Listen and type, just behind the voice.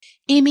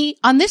Amy,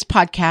 on this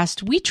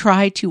podcast, we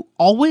try to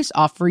always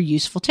offer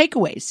useful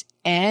takeaways.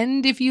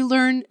 And if you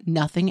learn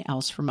nothing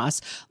else from us,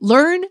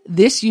 learn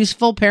this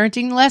useful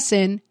parenting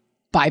lesson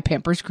by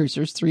Pampers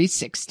Cruisers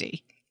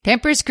 360.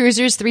 Pampers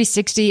Cruisers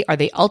 360 are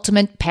the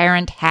ultimate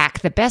parent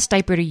hack, the best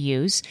diaper to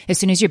use as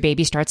soon as your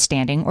baby starts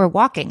standing or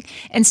walking.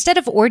 Instead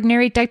of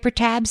ordinary diaper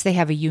tabs, they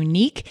have a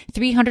unique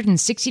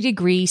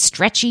 360-degree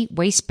stretchy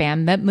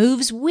waistband that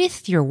moves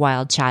with your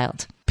wild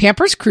child.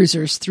 Pampers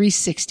Cruisers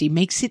 360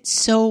 makes it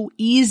so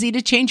easy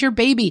to change your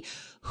baby,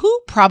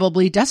 who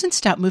probably doesn't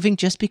stop moving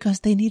just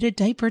because they need a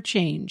diaper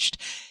changed.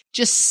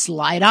 Just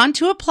slide on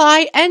to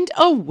apply and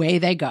away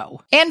they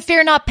go. And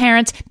fear not,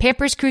 parents,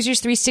 Pampers Cruisers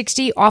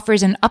 360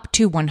 offers an up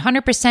to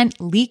 100%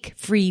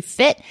 leak-free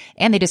fit,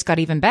 and they just got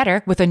even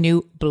better with a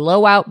new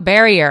blowout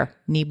barrier.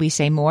 Need we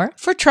say more?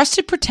 For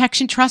trusted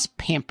protection, trust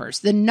Pampers,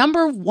 the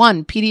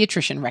 #1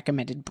 pediatrician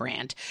recommended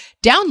brand.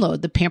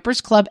 Download the Pampers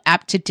Club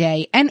app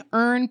today and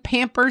earn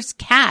Pampers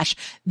Cash.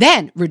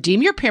 Then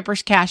redeem your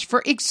Pampers Cash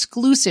for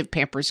exclusive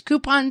Pampers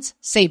coupons,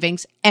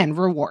 savings, and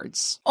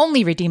rewards.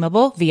 Only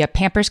redeemable via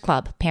Pampers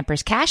Club.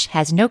 Pampers Cash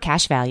has no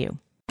cash value.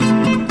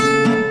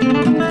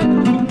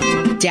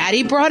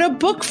 Daddy brought a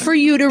book for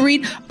you to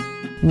read.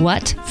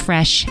 What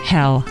fresh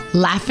hell?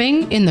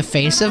 Laughing in the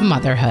Face of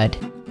Motherhood.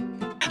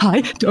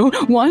 I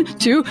don't want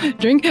to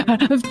drink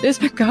out of this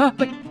cup.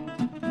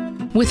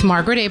 With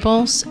Margaret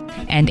Abels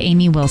and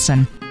Amy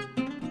Wilson.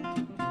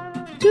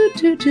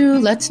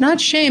 Let's not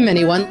shame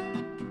anyone.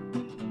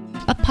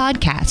 A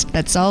podcast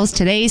that solves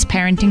today's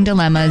parenting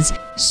dilemmas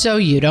so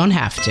you don't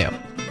have to.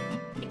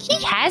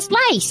 He has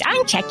lice.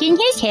 I'm checking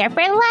his hair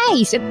for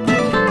lice.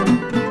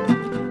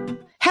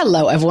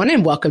 Hello, everyone,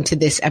 and welcome to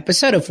this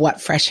episode of What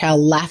Fresh Hell,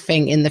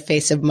 Laughing in the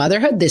Face of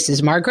Motherhood. This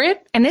is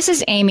Margaret. And this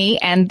is Amy.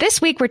 And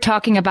this week we're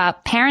talking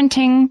about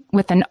parenting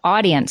with an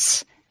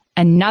audience.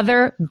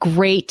 Another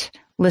great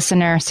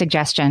listener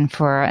suggestion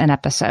for an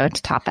episode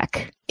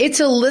topic. It's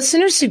a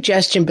listener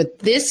suggestion, but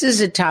this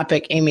is a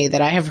topic, Amy,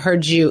 that I have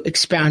heard you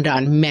expound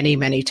on many,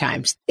 many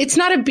times. It's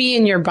not a bee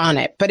in your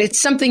bonnet, but it's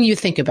something you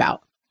think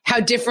about. How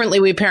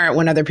differently we parent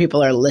when other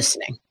people are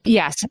listening.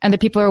 Yes, and the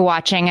people are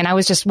watching. And I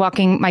was just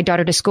walking my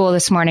daughter to school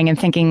this morning and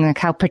thinking like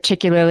how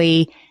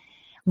particularly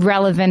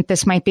relevant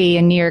this might be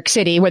in New York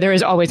City, where there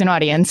is always an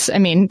audience. I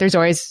mean, there's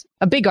always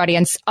a big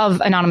audience of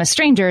anonymous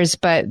strangers,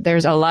 but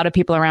there's a lot of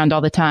people around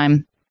all the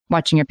time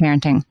watching your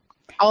parenting.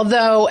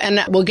 Although,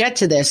 and we'll get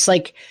to this,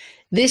 like,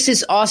 this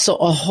is also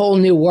a whole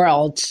new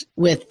world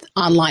with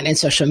online and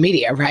social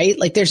media, right?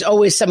 Like there's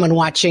always someone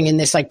watching in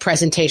this like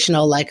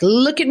presentational, like,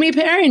 look at me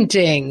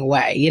parenting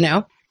way, you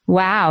know?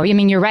 Wow. I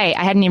mean, you're right.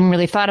 I hadn't even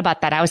really thought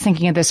about that. I was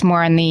thinking of this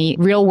more in the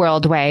real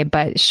world way,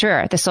 but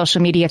sure, the social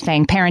media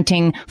thing,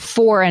 parenting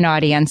for an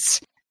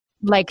audience,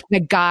 like the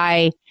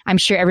guy, I'm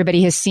sure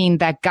everybody has seen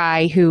that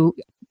guy who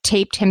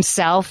taped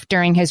himself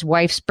during his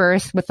wife's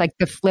birth with like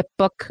the flip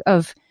book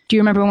of, do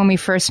you remember when we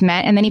first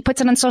met? And then he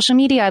puts it on social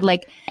media,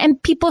 like,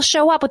 and people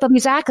show up with all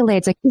these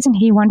accolades. Like, isn't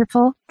he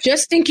wonderful?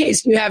 Just in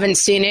case you haven't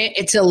seen it,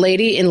 it's a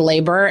lady in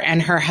labor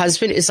and her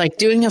husband is like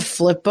doing a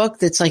flip book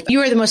that's like,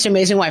 you are the most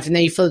amazing wife. And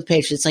then you flip the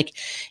page. It's like,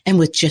 and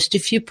with just a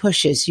few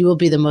pushes, you will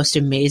be the most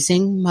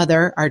amazing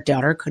mother our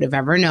daughter could have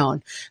ever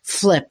known.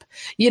 Flip,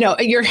 you know,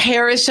 your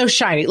hair is so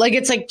shiny. Like,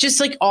 it's like, just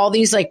like all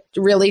these like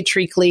really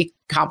treacly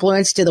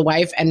compliments to the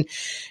wife. And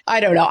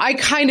I don't know, I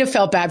kind of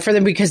felt bad for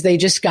them because they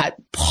just got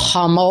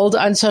pummeled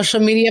on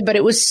social media, but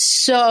it was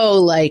so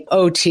like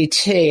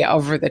OTT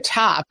over the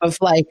top of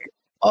like,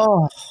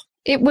 oh.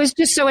 It was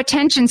just so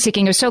attention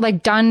seeking. It was so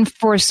like done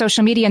for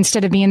social media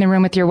instead of being in the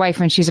room with your wife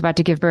when she's about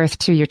to give birth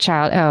to your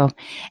child. Oh,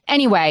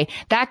 anyway,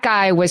 that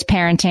guy was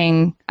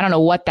parenting. I don't know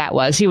what that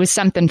was. He was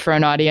something for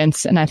an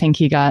audience. And I think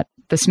he got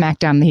the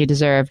smackdown that he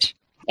deserved.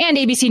 And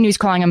ABC News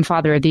calling him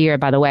Father of the Year,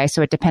 by the way.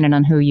 So it depended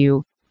on who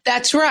you.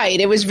 That's right.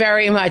 It was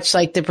very much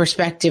like the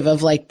perspective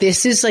of like,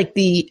 this is like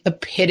the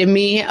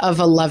epitome of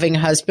a loving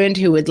husband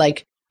who would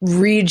like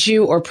read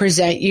you or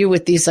present you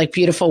with these like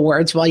beautiful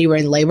words while you were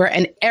in labor.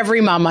 And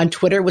every mom on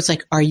Twitter was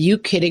like, are you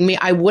kidding me?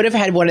 I would have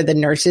had one of the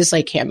nurses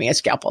like hand me a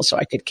scalpel so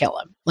I could kill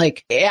him.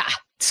 Like, yeah.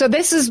 So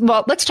this is,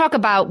 well, let's talk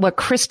about what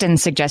Kristen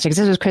suggested, because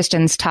this was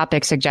Kristen's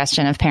topic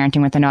suggestion of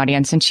parenting with an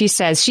audience. And she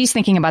says she's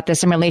thinking about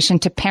this in relation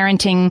to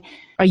parenting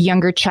a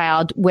younger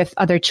child with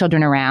other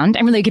children around.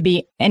 And really it could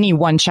be any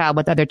one child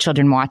with other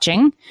children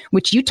watching,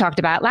 which you talked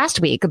about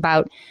last week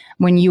about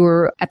when you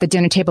were at the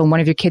dinner table and one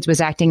of your kids was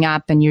acting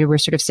up and you were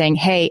sort of saying,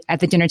 hey, at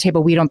the dinner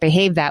table, we don't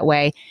behave that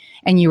way.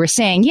 And you were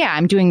saying, yeah,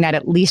 I'm doing that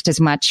at least as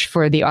much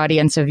for the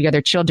audience of the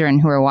other children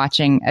who are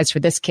watching as for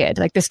this kid.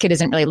 Like this kid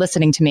isn't really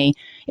listening to me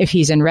if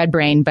he's in red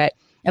brain, but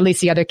at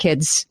least the other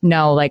kids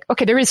know like,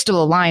 okay, there is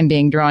still a line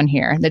being drawn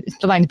here. The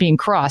line's being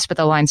crossed, but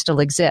the line still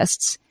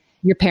exists.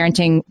 You're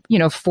parenting, you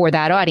know, for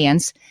that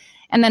audience.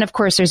 And then, of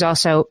course, there's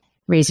also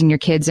raising your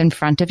kids in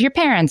front of your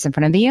parents, in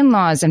front of the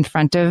in-laws, in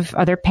front of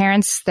other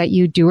parents that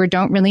you do or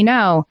don't really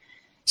know.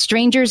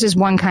 Strangers is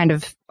one kind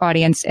of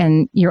audience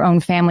and your own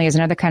family is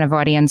another kind of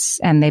audience.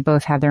 And they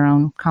both have their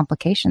own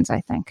complications, I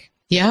think.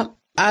 Yeah,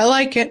 I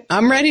like it.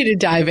 I'm ready to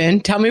dive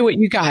in. Tell me what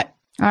you got.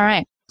 All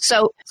right.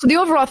 So the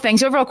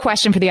overall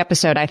question for the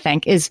episode, I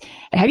think, is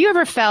have you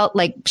ever felt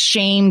like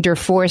shamed or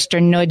forced or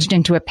nudged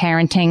into a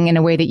parenting in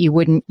a way that you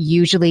wouldn't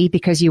usually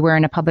because you were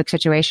in a public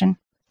situation?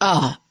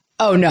 Oh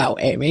no,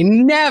 Amy,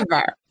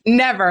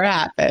 never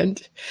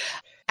happened.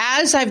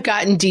 As I've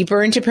gotten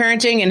deeper into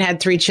parenting and had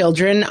 3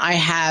 children, I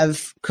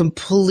have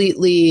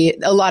completely,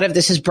 a lot of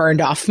this has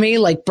burned off me,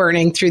 like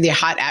burning through the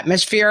hot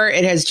atmosphere.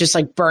 It has just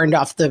like burned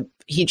off the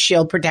heat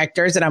shield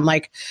protectors. And I'm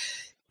like,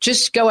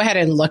 just go ahead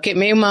and look at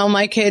me while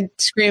my kid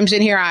screams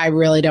in here. I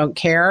really don't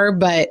care.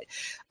 But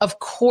of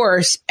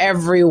course,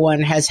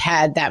 everyone has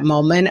had that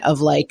moment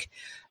of like,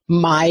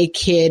 my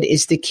kid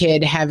is the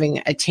kid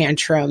having a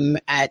tantrum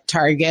at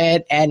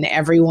Target and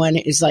everyone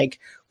is like,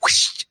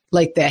 whoosh,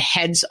 like the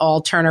heads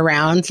all turn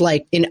around,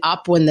 like in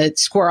Up when the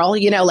squirrel,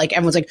 like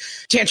everyone's like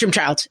tantrum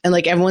child and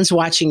like everyone's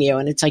watching you.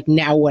 And it's like,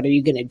 now what are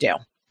you going to do?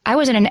 I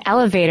was in an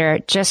elevator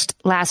just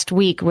last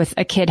week with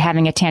a kid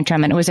having a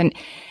tantrum and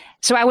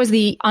so I was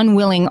the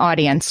unwilling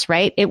audience,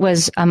 right? It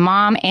was a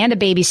mom and a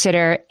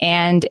babysitter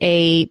and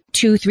a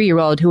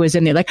 2-3-year-old who was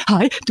in there like,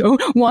 I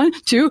don't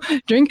want to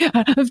drink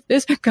out of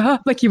this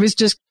cup. Like he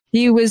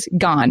was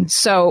gone.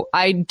 So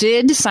I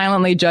did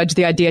silently judge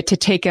the idea to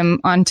take him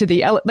onto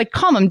the,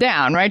 calm him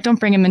down, right? Don't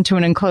bring him into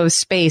an enclosed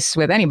space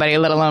with anybody,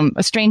 let alone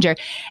a stranger.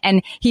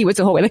 And he was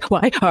the whole way like,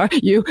 why are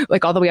you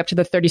like all the way up to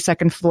the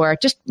 32nd floor,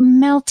 just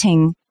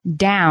melting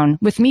down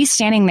with me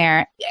standing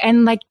there.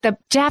 And like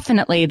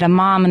definitely the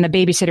mom and the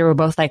babysitter were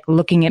both like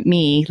looking at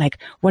me, like,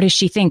 what does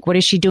she think? What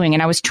is she doing?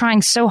 And I was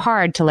trying so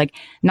hard to like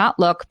not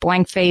look,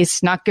 blank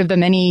face, not give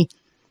them any,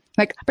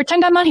 like,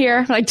 pretend I'm not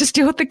here, like just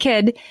deal with the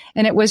kid.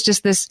 And it was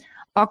just this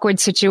awkward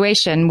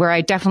situation where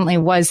I definitely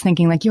was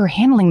thinking like, you were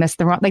handling this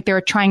the wrong, like they were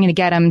trying to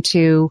get him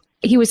to,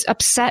 he was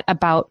upset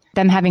about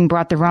them having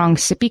brought the wrong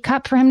sippy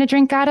cup for him to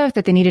drink out of,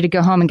 that they needed to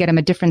go home and get him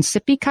a different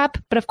sippy cup.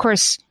 But of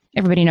course,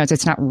 everybody knows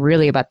it's not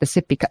really about the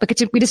sippy cup. Like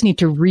we just need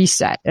to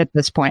reset at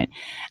this point.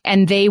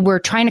 And they were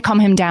trying to calm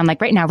him down, like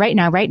right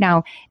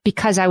now,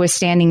 because I was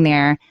standing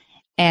there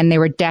and they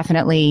were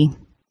definitely,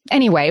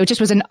 anyway, it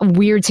just was a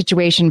weird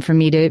situation for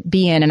me to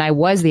be in. And I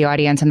was the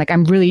audience and like,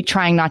 I'm really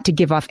trying not to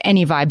give off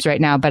any vibes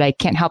right now, but I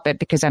can't help it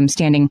because I'm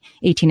standing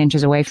 18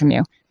 inches away from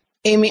you.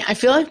 Amy, I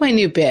feel like my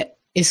new bit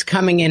is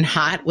coming in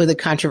hot with a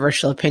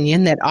controversial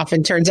opinion that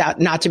often turns out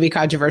not to be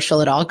controversial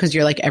at all because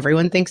you're like,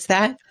 everyone thinks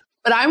that.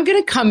 But I'm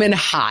going to come in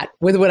hot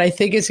with what I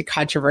think is a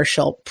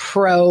controversial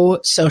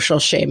pro-social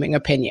shaming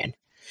opinion.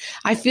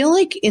 I feel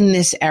like in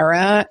this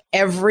era,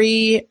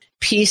 every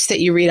piece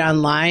that you read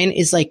online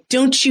is like,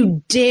 don't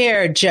you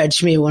dare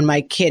judge me when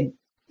my kid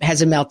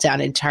has a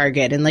meltdown in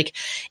Target, and like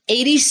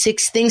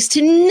 86 things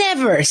to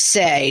never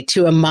say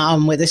to a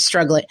mom with a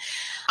struggling.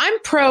 I'm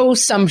pro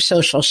some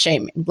social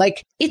shaming.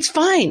 Like, it's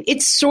fine.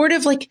 It's sort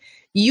of like,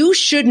 you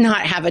should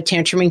not have a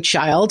tantruming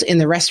child in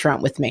the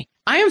restaurant with me.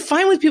 I am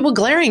fine with people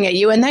glaring at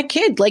you and that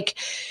kid. Like,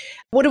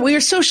 we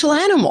are social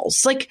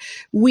animals. Like,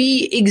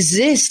 we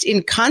exist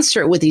in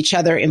concert with each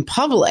other in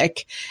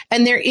public.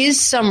 And there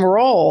is some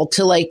role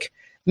to like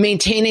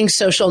maintaining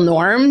social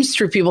norms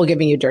through people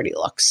giving you dirty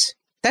looks.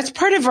 That's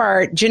part of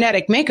our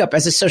genetic makeup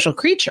as a social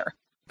creature.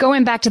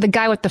 Going back to the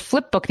guy with the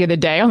flip book the other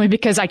day, only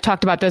because I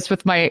talked about this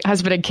with my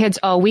husband and kids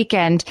all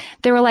weekend,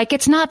 they were like,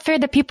 it's not fair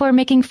that people are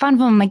making fun of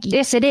him. I'm like,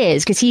 yes, it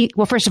is. Because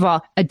well, first of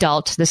all,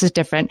 adult, this is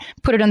different.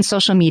 Put it on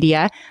social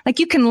media. Like,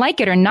 you can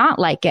like it or not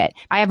like it.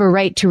 I have a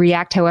right to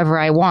react however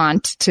I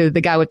want to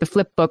the guy with the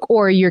flip book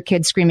or your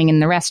kid screaming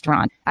in the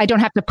restaurant. I don't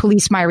have to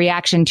police my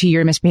reaction to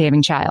your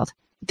misbehaving child.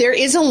 There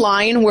is a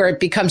line where it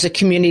becomes a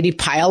community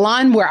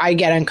pile-on where I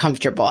get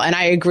uncomfortable. And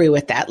I agree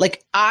with that.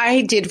 Like,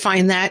 I did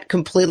find that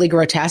completely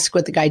grotesque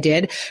what the guy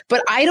did,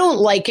 but I don't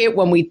like it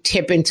when we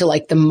tip into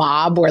like the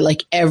mob where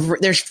like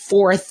there's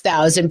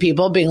 4,000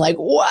 people being like,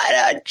 what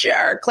a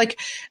jerk. Like,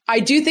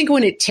 I do think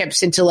when it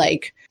tips into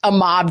like a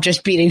mob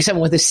just beating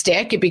someone with a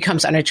stick, it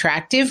becomes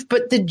unattractive.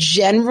 But the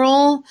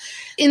general,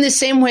 in the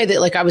same way that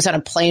like I was on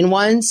a plane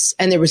once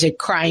and there was a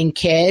crying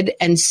kid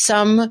and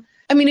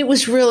it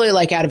was really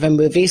like out of a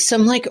movie.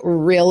 Some like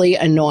really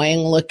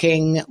annoying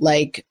looking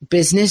like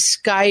business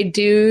guy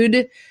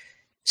dude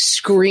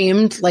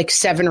screamed like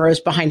 7 rows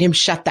behind him,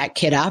 shut that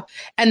kid up.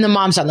 And the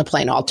moms on the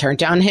plane all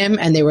turned on him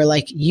and they were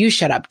like, you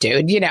shut up,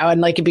 dude,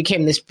 and like it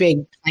became this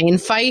big plane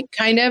fight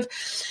kind of.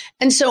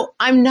 And so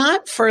I'm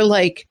not for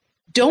like,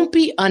 don't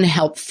be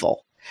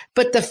unhelpful.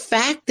 But the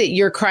fact that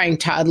your crying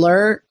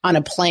toddler on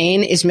a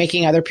plane is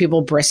making other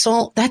people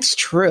bristle, that's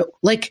true.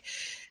 Like,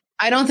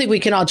 I don't think we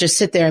can all just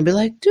sit there and be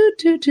like,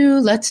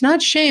 let's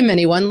not shame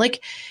anyone.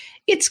 Like,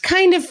 it's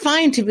kind of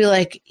fine to be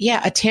like,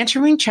 yeah, a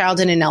tantruming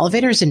child in an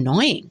elevator is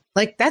annoying.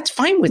 Like, that's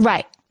fine with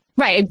me.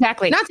 Right,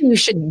 exactly. Not that you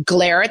should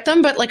glare at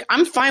them, but like,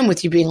 I'm fine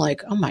with you being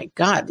like, oh my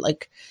God,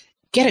 like,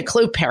 get a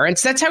clue,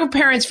 parents. That's how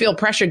parents feel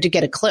pressured to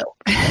get a clue.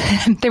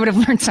 They would have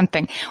learned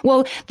something.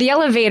 Well, the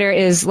elevator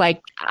is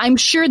like, I'm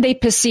sure they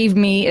perceived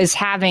me as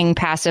having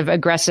passive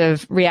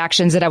aggressive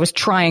reactions that I was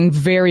trying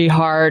very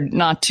hard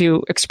not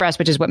to express,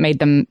 which is what made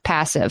them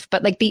passive.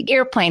 But like the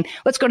airplane,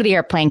 let's go to the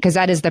airplane because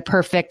that is the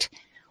perfect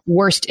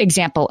worst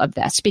example of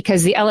this,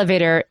 because the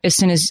elevator, as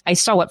soon as I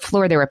saw what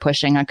floor they were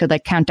pushing, I could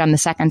like count down the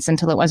seconds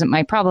until it wasn't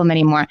my problem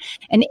anymore.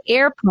 An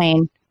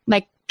airplane,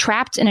 like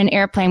trapped in an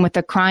airplane with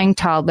a crying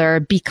toddler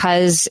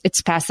because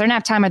it's past their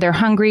nap time, or they're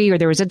hungry, or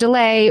there was a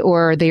delay,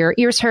 or their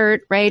ears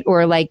hurt, right?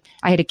 Or like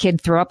I had a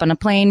kid throw up on a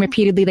plane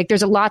repeatedly. Like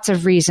there's lots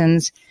of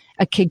reasons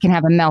a kid can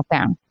have a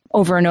meltdown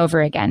over and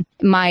over again.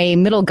 My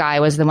middle guy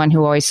was the one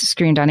who always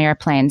screamed on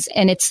airplanes.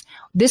 And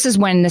this is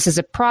when this is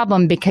a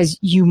problem, because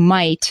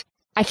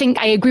I think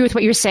I agree with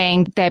what you're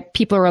saying, that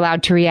people are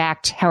allowed to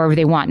react however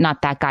they want,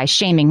 not that guy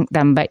shaming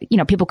them, but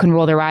people can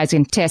roll their eyes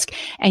and tisk,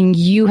 and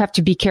you have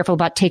to be careful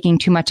about taking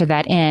too much of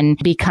that in,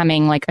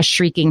 becoming like a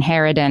shrieking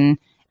harridan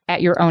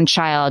at your own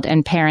child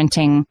and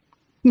parenting,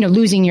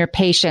 losing your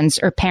patience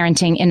or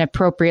parenting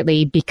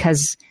inappropriately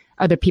because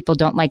other people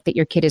don't like that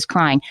your kid is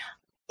crying.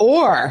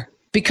 Or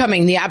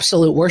becoming the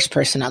absolute worst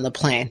person on the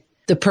plane,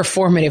 the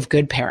performative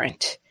good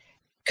parent.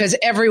 Because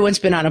everyone's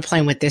been on a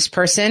plane with this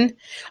person.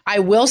 I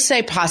will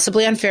say,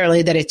 possibly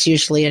unfairly, that it's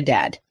usually a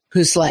dad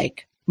who's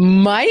like,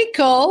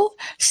 Michael,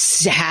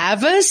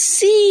 have a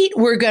seat.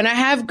 We're going to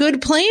have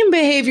good plane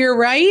behavior,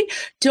 right?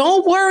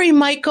 Don't worry,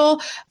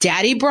 Michael.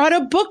 Daddy brought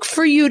a book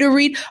for you to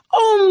read.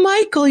 Oh,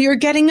 Michael, you're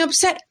getting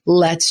upset.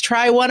 Let's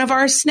try one of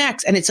our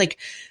snacks. And it's like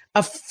a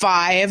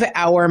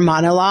 5-hour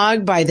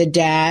monologue by the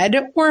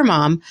dad or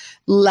mom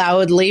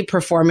loudly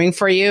performing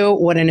for you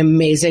what an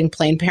amazing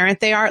plane parent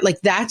they are. Like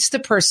that's the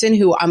person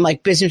who I'm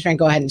like, businessman,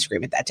 go ahead and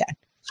scream at that dad.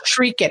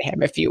 Shriek at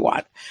him if you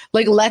want.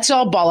 Like, let's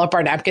all ball up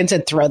our napkins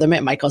and throw them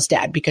at Michael's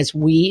dad because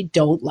we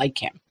don't like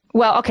him.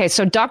 Well, okay.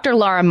 So Dr.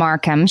 Laura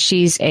Markham,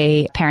 she's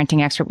a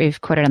parenting expert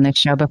we've quoted on this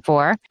show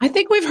before. I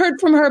think we've heard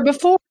from her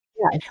before.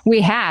 We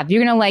have.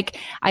 You're going to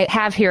I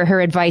have here her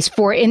advice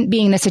for in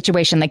being in the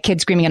situation, like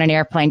kids screaming on an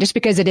airplane, just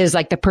because it is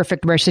like the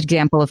perfect worst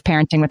example of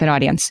parenting with an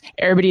audience.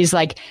 Everybody's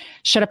like,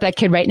 shut up that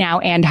kid right now.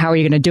 And how are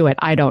you going to do it?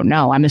 I don't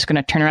know. I'm just going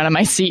to turn around on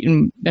my seat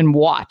and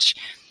watch.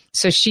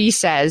 So she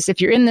says,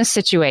 if you're in this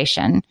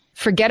situation,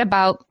 forget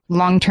about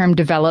long-term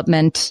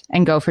development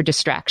and go for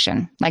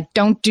distraction. Like,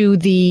 don't do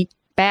the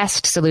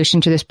best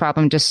solution to this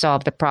problem, just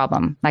solve the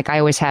problem. Like I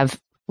always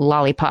have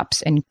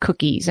lollipops and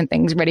cookies and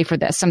things ready for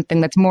this.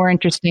 Something that's more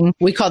interesting.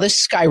 We call this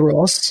Sky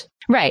Rules.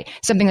 Right.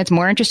 Something that's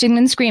more interesting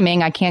than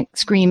screaming. I can't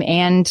scream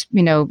and,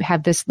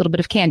 have this little bit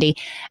of candy.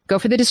 Go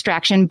for the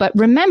distraction. But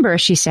remember,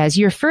 she says,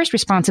 your first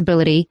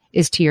responsibility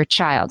is to your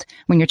child.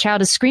 When your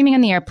child is screaming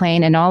on the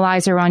airplane and all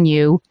eyes are on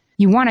you,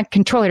 you want to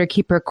control her to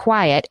keep her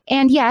quiet.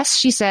 And yes,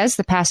 she says,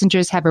 the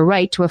passengers have a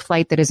right to a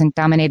flight that isn't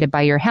dominated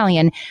by your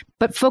hellion,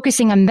 but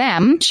focusing on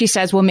them, she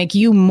says, will make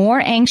you more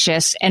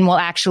anxious and will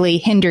actually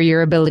hinder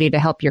your ability to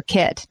help your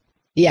kid.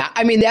 Yeah.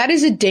 I mean, that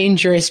is a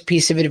dangerous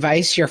piece of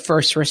advice, your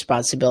first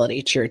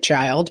responsibility to your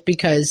child,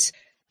 because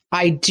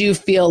I do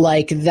feel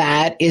like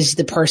that is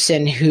the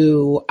person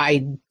who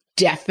I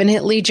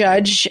definitely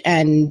judge,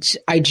 and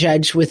I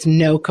judge with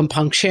no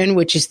compunction,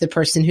 which is the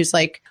person who's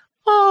like,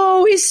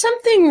 oh, is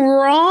something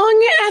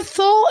wrong,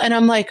 Ethel? And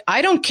I'm like,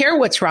 I don't care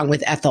what's wrong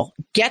with Ethel.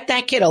 Get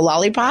that kid a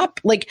lollipop.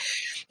 Like,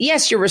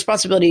 yes, your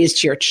responsibility is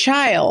to your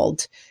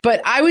child,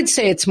 but I would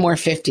say it's more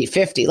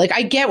 50-50. Like,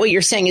 I get what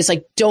you're saying is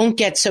like, don't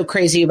get so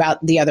crazy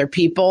about the other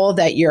people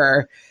that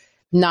you're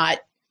not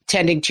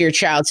tending to your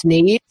child's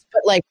needs,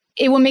 but like,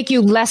 it will make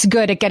you less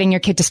good at getting your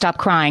kid to stop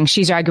crying.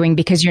 She's arguing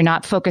because you're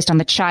not focused on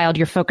the child.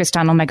 You're focused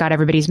on, oh my God,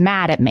 everybody's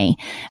mad at me.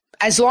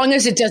 As long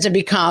as it doesn't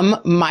become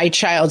my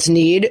child's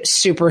need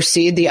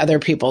supersede the other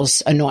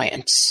people's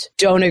annoyance.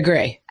 Don't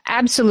agree.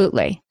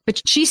 Absolutely.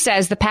 But she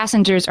says the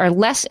passengers are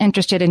less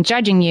interested in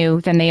judging you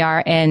than they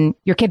are in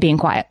your kid being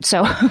quiet.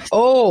 So,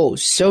 oh,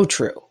 so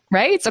true.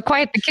 Right? So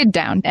quiet the kid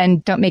down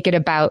and don't make it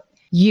about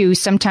you.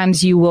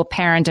 Sometimes you will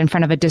parent in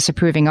front of a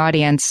disapproving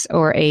audience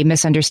or a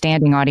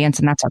misunderstanding audience,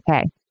 and that's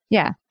okay.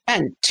 Yeah.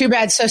 And too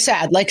bad, so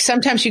sad. Like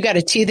sometimes you got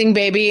a teething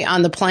baby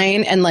on the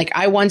plane, and like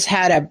I once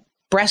had a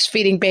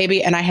breastfeeding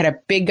baby and I had a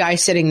big guy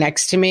sitting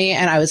next to me,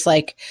 and I was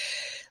like,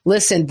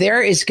 listen,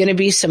 there is going to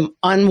be some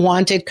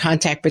unwanted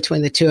contact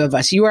between the two of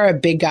us. You are a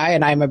big guy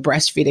and I'm a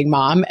breastfeeding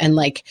mom, and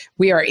like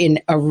we are in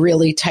a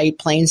really tight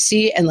plane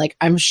seat, and like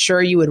I'm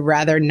sure you would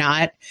rather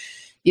not,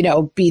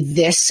 be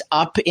this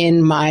up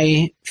in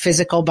my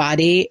physical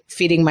body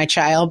feeding my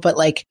child. But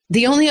like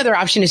the only other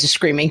option is a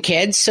screaming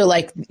kid. So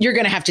like you're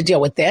going to have to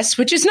deal with this,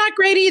 which is not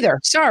great either.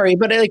 Sorry,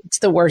 but like it's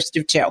the worst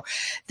of two.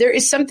 There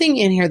is something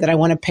in here that I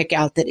want to pick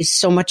out that is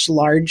so much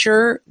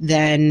larger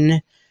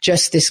than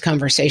just this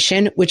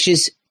conversation, which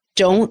is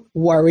don't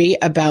worry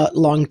about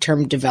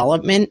long-term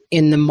development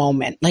in the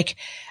moment. Like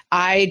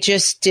I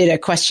just did a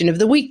question of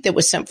the week that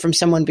was sent from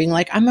someone being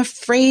like, I'm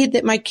afraid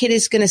that my kid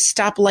is going to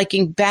stop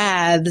liking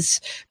baths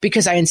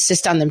because I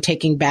insist on them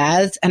taking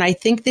baths. And I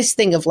think this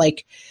thing of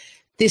like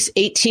this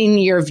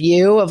 18-year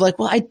view of like,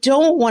 well, I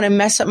don't want to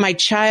mess up my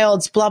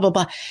child's blah, blah,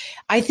 blah.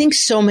 I think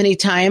so many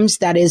times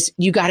that is,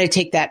 you got to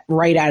take that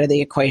right out of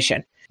the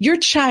equation. your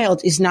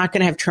child is not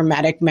going to have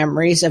traumatic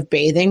memories of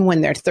bathing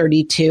when they're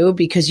 32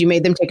 because you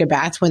made them take a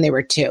bath when they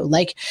were 2.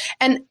 Like,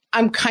 and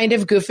I'm kind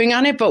of goofing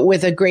on it, but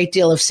with a great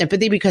deal of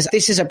sympathy because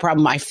this is a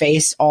problem I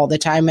face all the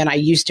time. And I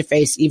used to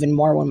face even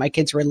more when my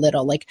kids were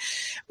little. Like,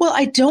 well,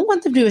 I don't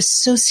want them to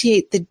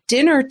associate the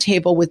dinner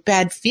table with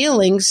bad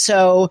feelings.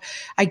 So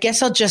I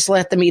guess I'll just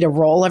let them eat a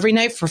roll every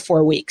night for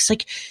 4 weeks.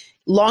 Like,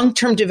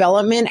 long-term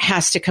development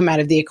has to come out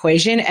of the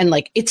equation and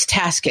like it's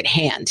task at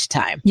hand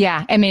time.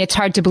 Yeah. I mean, it's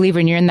hard to believe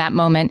when you're in that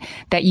moment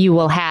that you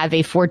will have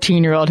a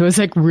 14-year-old who is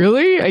like,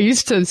 really? I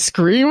used to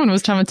scream when it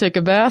was time to take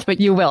a bath,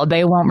 but you will.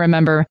 They won't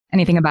remember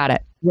anything about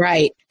it.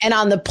 Right. And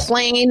on the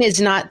plane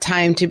is not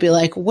time to be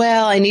like,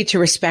 well, I need to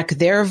respect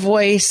their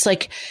voice.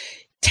 Like,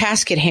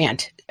 task at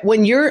hand.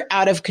 When you're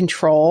out of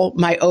control,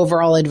 my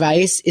overall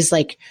advice is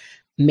like,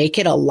 make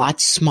it a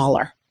lot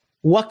smaller.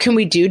 What can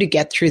we do to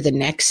get through the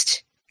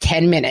next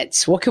 10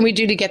 minutes? What can we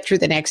do to get through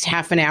the next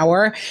half an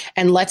hour?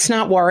 And let's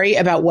not worry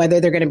about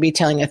whether they're going to be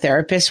telling a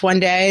therapist one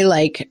day,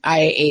 like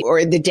I ate,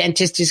 or the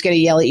dentist is going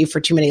to yell at you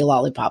for too many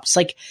lollipops.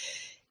 Like,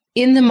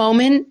 in the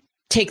moment,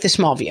 take the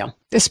small view.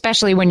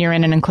 Especially when you're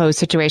in an enclosed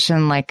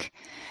situation like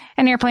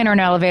an airplane or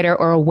an elevator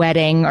or a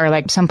wedding or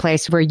like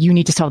someplace where you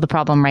need to solve the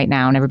problem right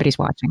now and everybody's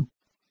watching.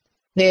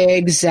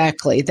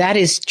 Exactly. That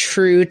is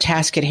true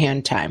task at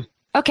hand time.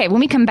 Okay. When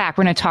we come back,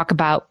 we're going to talk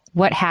about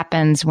what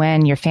happens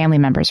when your family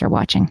members are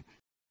watching.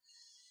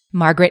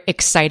 Margaret,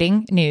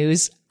 exciting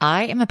news.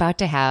 I am about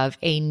to have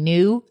a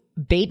new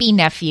baby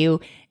nephew.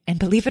 And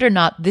believe it or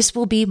not, this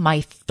will be my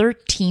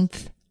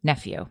 13th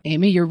nephew.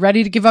 Amy, you're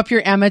ready to give up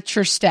your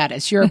amateur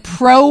status. You're a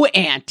pro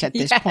aunt at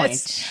this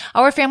point.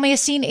 Our family has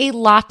seen a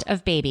lot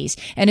of babies.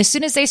 And as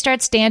soon as they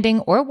start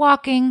standing or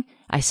walking,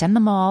 I send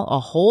them all a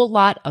whole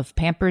lot of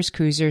Pampers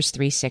Cruisers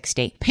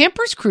 360.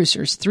 Pampers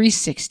Cruisers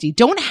 360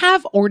 don't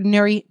have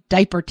ordinary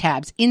diaper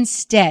tabs.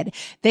 Instead,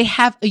 they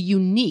have a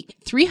unique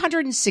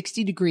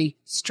 360-degree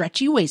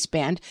stretchy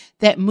waistband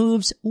that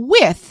moves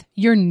with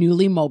your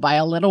newly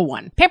mobile little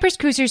one. Pampers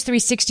Cruisers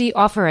 360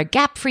 offer a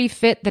gap-free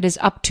fit that is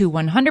up to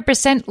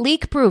 100%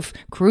 leak-proof.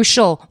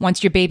 Crucial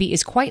once your baby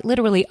is quite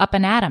literally up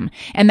and at 'em.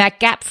 And that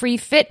gap-free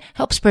fit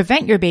helps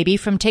prevent your baby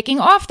from taking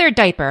off their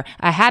diaper,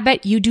 a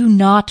habit you do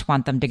not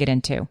want them to get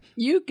into.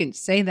 You can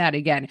say that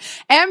again.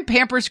 And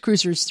Pampers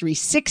Cruisers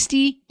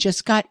 360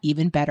 just got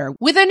even better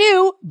with a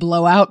new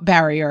blowout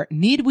barrier.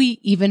 Need we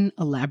even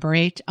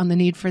elaborate on the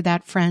need for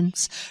that,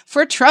 friends?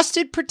 For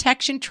trusted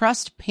protection,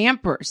 trust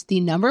Pampers,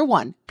 the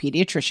 #1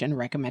 pediatrician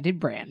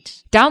recommended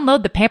brand.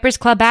 Download the Pampers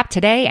Club app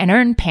today and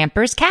earn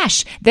Pampers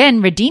Cash.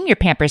 Then redeem your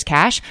Pampers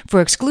Cash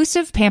for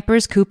exclusive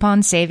Pampers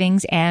coupon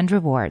savings and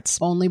rewards.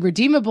 Only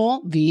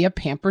redeemable via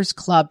Pampers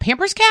Club.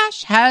 Pampers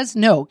Cash has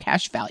no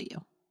cash value.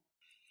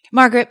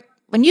 Margaret,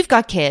 when you've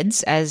got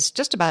kids, as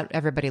just about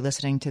everybody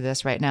listening to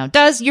this right now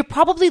does, you're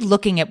probably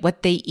looking at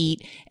what they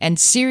eat and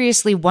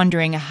seriously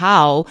wondering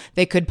how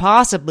they could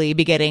possibly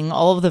be getting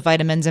all of the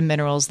vitamins and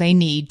minerals they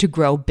need to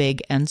grow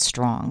big and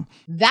strong.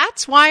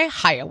 That's why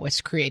Hiya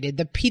was created,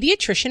 the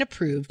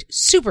pediatrician-approved,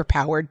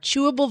 super-powered,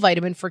 chewable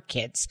vitamin for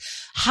kids.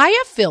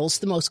 Hiya fills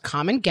the most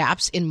common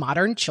gaps in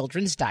modern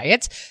children's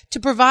diets to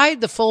provide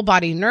the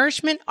full-body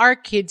nourishment our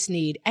kids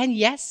need. And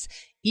yes,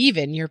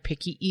 even your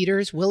picky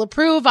eaters will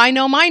approve. I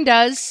know mine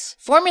does.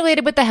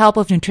 Formulated with the help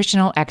of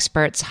nutritional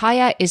experts,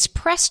 Hiya is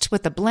pressed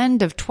with a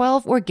blend of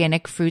 12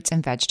 organic fruits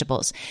and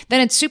vegetables. Then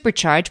it's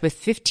supercharged with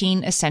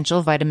 15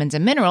 essential vitamins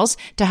and minerals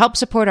to help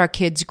support our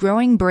kids'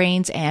 growing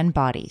brains and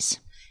bodies.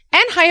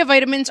 And Hiya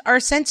vitamins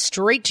are sent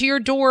straight to your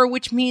door,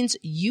 which means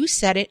you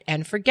set it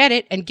and forget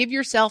it and give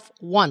yourself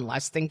one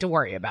less thing to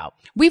worry about.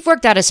 We've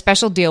worked out a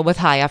special deal with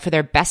Hiya for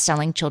their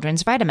best-selling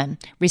children's vitamin.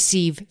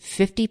 Receive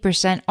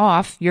 50%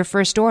 off your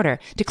first order.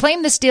 To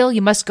claim this deal,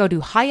 you must go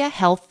to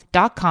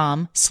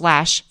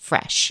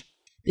hiyahealth.com/fresh.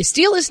 This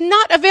deal is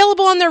not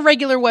available on their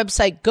regular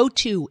website. Go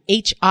to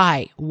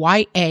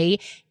HIYAHEALTH,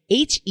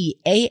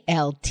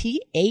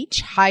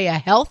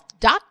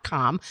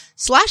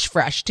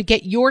 hiyahealth.com/fresh to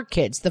get your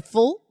kids the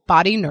full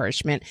body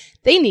nourishment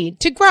they need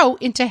to grow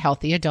into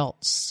healthy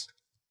adults.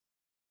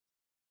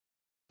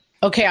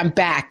 Okay, I'm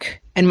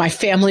back and my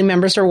family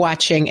members are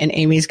watching and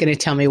Amy's going to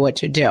tell me what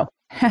to do.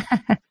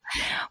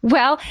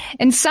 Well,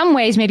 in some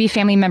ways, maybe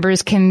family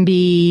members can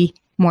be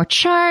more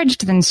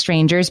charged than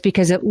strangers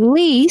because at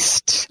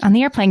least on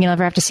the airplane, you'll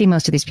never have to see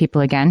most of these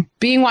people again.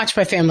 Being watched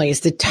by family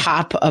is the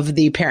top of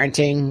the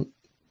parenting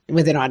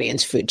with an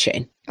audience food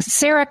chain.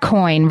 Sarah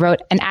Coyne wrote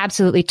an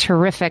absolutely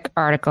terrific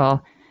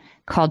article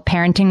called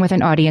Parenting with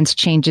an Audience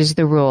Changes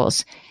the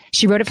Rules.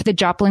 She wrote it for the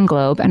Joplin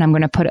Globe, and I'm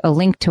going to put a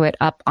link to it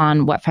up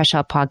on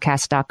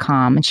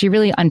whatfreshhellpodcast.com. And she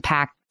really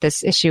unpacked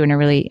this issue in a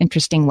really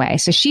interesting way.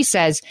 So she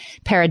says,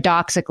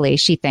 paradoxically,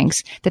 she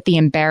thinks that the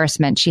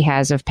embarrassment she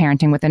has of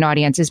parenting with an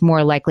audience is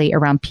more likely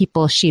around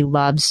people she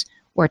loves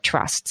or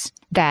trusts.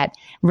 That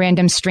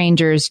random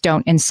strangers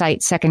don't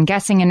incite second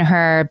guessing in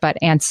her, but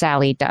Aunt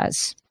Sally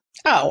does.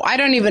 Oh,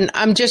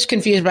 I'm just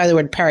confused by the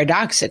word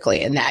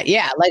paradoxically in that.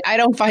 Yeah, like I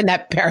don't find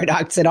that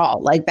paradox at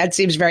all. Like that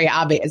seems very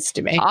obvious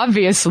to me.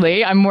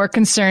 Obviously, I'm more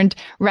concerned.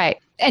 Right.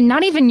 And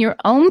not even your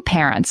own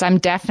parents. I'm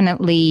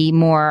definitely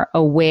more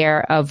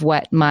aware of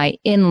what my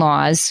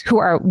in-laws, who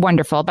are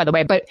wonderful, by the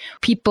way, but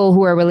people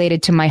who are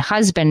related to my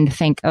husband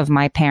think of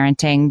my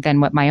parenting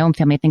than what my own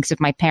family thinks of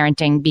my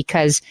parenting,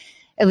 because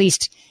at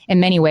least in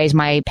many ways,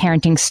 my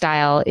parenting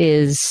style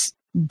is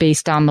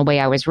based on the way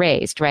I was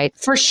raised, right?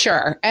 For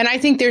sure. And I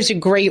think there's a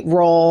great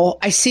role.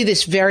 I see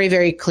this very,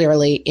 very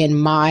clearly in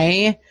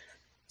my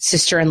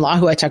sister-in-law,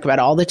 who I talk about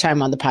all the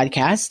time on the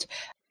podcast,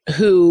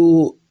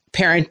 who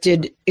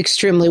parented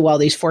extremely well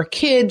these 4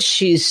 kids.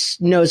 She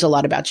knows a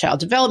lot about child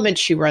development.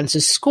 She runs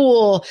a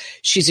school.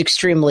 She's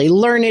extremely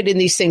learned in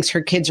these things.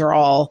 Her kids are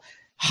all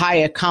high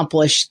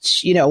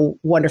accomplished,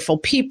 wonderful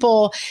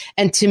people.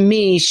 And to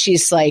me,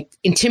 she's like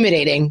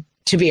intimidating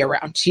to be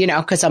around,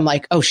 because I'm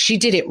like, oh, she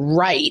did it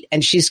right.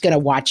 And she's going to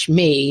watch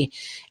me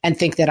and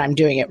think that I'm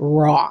doing it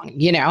wrong,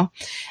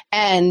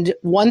 And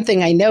one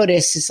thing I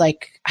noticed is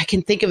like, I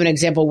can think of an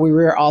example where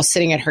we were all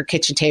sitting at her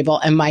kitchen table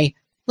and my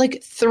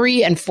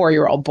 3 and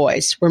 4-year-old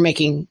boys were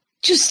making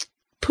just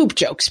poop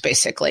jokes,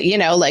 basically,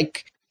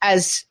 like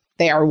as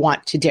they are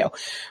wont to do,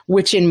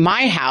 which in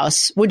my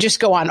house would just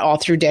go on all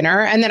through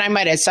dinner. And then I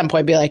might at some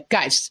point be like,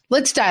 guys,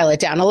 let's dial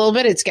it down a little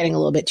bit. It's getting a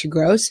little bit too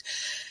gross.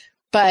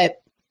 But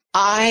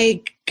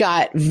I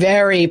got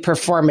very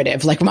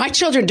performative. Like my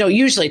children don't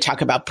usually talk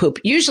about poop.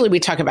 Usually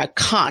we talk about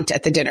Kant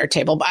at the dinner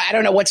table, but I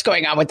don't know what's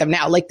going on with them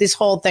now. Like this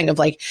whole thing of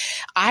like,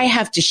 I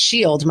have to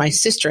shield my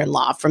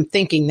sister-in-law from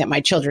thinking that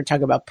my children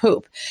talk about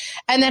poop.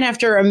 And then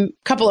after a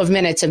couple of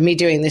minutes of me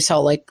doing this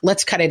whole, like,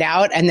 let's cut it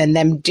out and then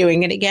them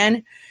doing it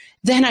again,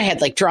 then I had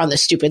like drawn the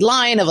stupid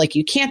line of like,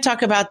 you can't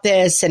talk about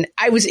this. And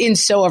I was in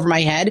so over my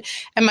head.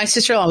 And my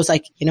sister-in-law was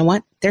like, you know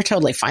what? They're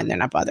totally fine. They're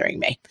not bothering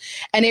me.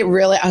 And I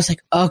was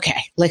like,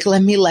 okay, like,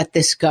 let me let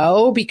this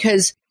go,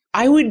 because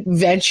I would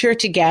venture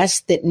to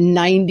guess that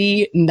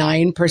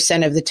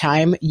 99% of the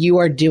time you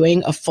are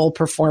doing a full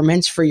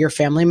performance for your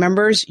family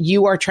members.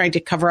 You are trying to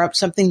cover up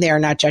something they are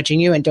not judging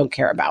you and don't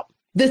care about.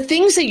 The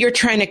things that you're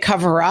trying to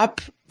cover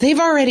up, they've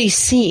already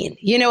seen.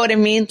 You know what I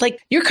mean?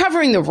 Like you're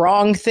covering the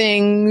wrong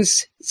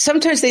things.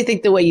 Sometimes they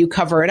think the way you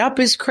cover it up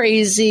is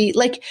crazy.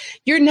 Like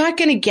you're not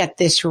going to get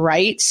this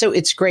right. So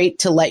it's great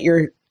to let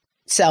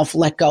yourself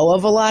let go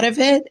of a lot of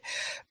it.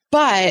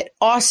 But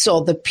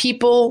also the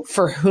people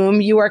for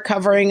whom you are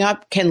covering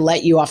up can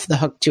let you off the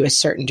hook to a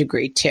certain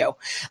degree too.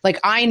 Like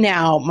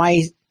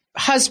my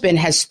husband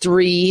has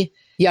 3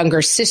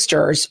 younger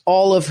sisters,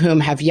 all of whom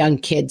have young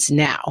kids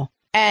now.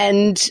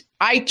 And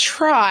I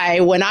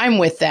try when I'm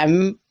with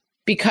them,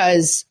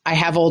 because I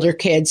have older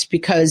kids,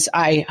 because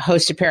I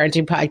host a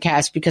parenting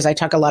podcast, because I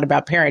talk a lot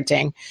about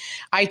parenting,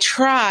 I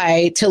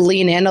try to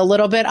lean in a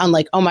little bit on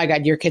like, oh my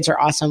God, your kids are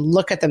awesome.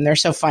 Look at them. They're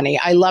so funny.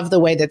 I love the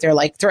way that they're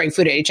like throwing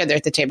food at each other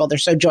at the table. They're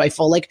so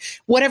joyful. Like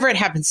whatever it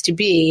happens to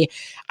be,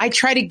 I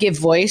try to give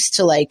voice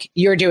to like,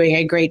 you're doing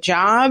a great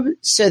job,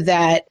 so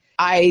that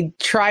I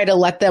try to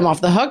let them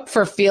off the hook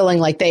for feeling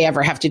like they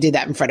ever have to do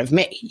that in front of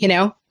me,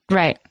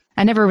 Right.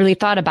 I never really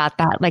thought about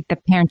that, like the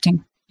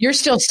parenting. You're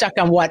still stuck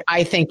on what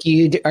I think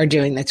you are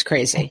doing that's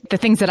crazy. The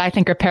things that I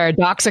think are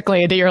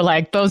paradoxically that you're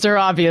like, those are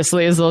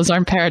obviously, those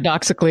aren't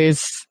paradoxically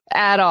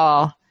at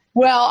all.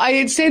 Well,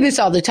 I say this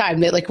all the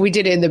time that like we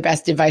did in the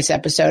Best Advice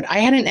episode. I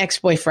had an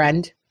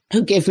ex-boyfriend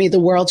who gave me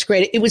the world's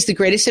greatest. It was the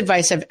greatest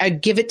advice. I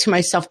give it to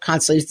myself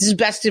constantly. This is the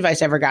best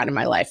advice I ever got in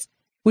my life,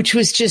 which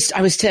was just,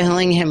 I was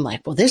telling him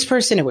like, well, this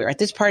person, and we were at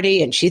this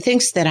party and she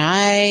thinks that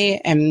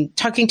I am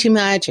talking too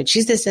much and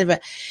she's this.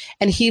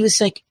 And he was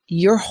like,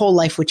 your whole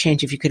life would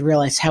change if you could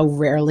realize how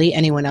rarely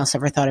anyone else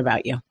ever thought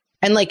about you.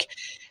 And like,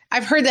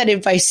 I've heard that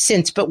advice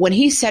since, but when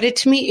he said it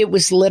to me, it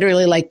was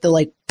literally like the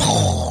like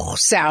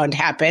sound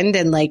happened.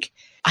 And like,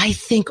 I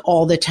think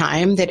all the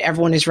time that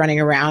everyone is running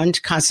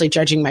around constantly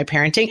judging my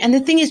parenting. And the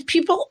thing is,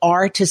 people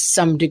are to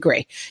some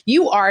degree.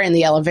 You are in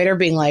the elevator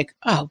being like,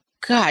 oh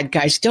God,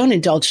 guys, don't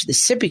indulge the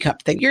sippy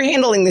cup thing. You're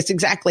handling this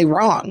exactly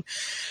wrong.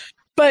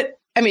 But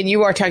I mean,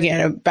 you are talking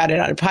about it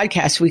on a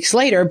podcast weeks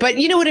later, but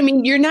you know what I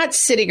mean? You're not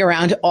sitting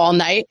around all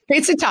night.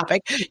 It's a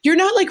topic. You're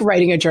not like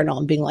writing a journal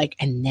and being like,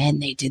 and then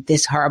they did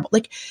this horrible.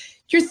 Like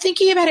you're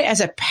thinking about it as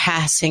a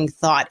passing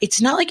thought.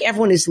 It's not like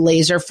everyone is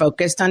laser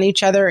focused on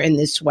each other in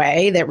this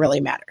way that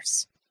really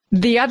matters.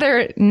 The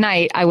other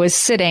night I was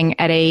sitting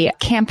at a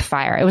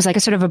campfire. It was like a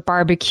sort of a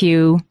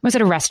barbecue. It was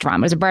at a restaurant.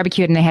 It was a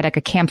barbecue and they had like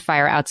a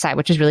campfire outside,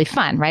 which was really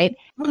fun, right?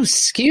 Oh,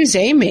 excuse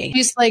Amy.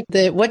 She's like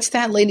what's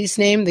that lady's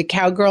name? The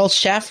cowgirl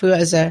chef who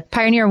has a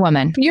Pioneer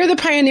Woman. You're the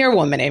Pioneer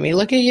Woman, Amy.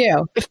 Look at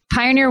you. If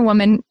Pioneer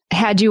Woman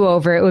had you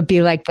over, it would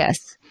be like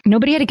this.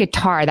 Nobody had a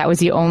guitar. That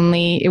was it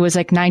was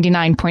like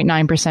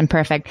 99.9%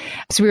 perfect.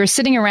 So we were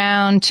sitting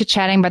around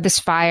chit-chatting about this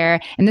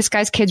fire and this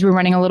guy's kids were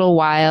running a little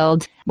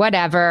wild,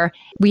 whatever.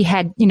 We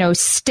had,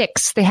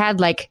 sticks. They had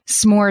like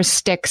s'more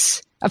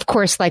sticks, of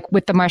course, like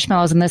with the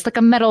marshmallows and this, like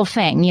a metal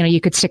thing, you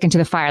could stick into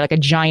the fire, like a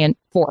giant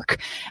fork.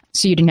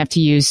 So you didn't have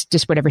to use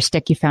just whatever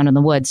stick you found in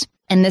the woods.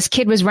 And this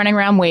kid was running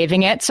around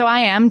waving it. So I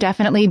am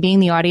definitely being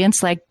the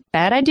audience, like,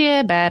 bad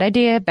idea, bad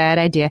idea, bad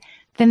idea.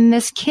 Then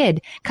this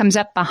kid comes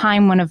up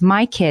behind one of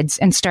my kids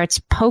and starts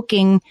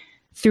poking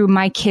through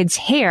my kid's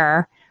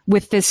hair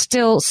with this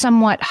still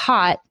somewhat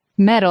hot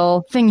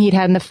metal thing he'd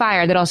had in the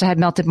fire that also had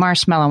melted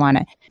marshmallow on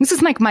it. This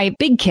is like my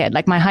big kid,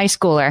 like my high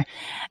schooler.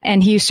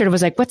 And he sort of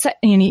was like, what's that?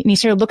 And he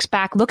sort of looks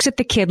back, looks at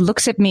the kid,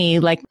 looks at me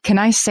like, can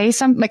I say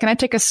something? Like, can I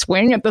take a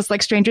swing at this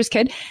like stranger's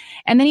kid?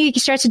 And then he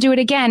starts to do it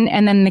again.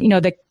 And then,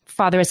 the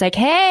father was like,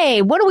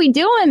 hey, what are we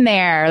doing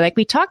there? Like,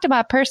 we talked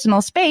about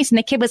personal space. And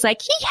the kid was like,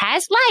 He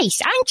has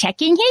lice. I'm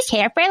checking his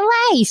hair for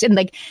lice. and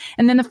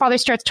then the father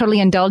starts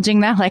totally indulging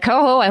that, like,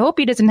 oh, I hope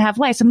he doesn't have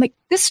lice. I'm like,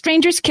 this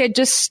stranger's kid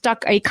just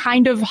stuck a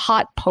kind of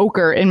hot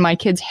poker in my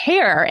kid's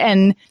hair.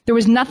 And there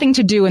was nothing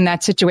to do in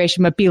that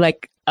situation but be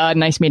like,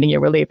 nice meeting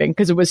you, we're leaving.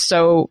 Because it was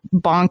so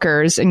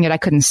bonkers. And yet I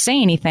couldn't say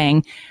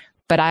anything.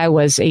 But I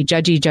was a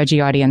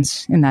judgy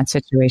audience in that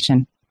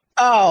situation.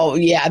 Oh,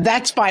 yeah,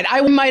 that's fine.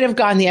 I might have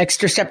gone the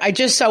extra step. I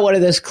just saw one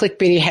of those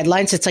clickbaity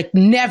headlines. It's like,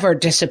 never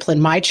discipline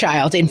my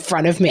child in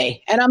front of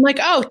me. And I'm like,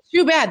 oh,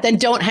 too bad. Then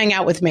don't hang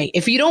out with me.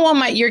 If you don't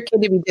want your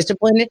kid to be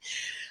disciplined.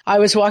 I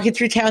was walking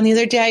through town the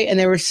other day and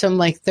there were some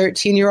like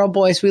 13-year-old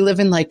boys.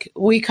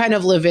 We kind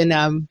of live in,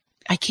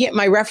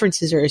 my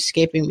references are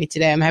escaping me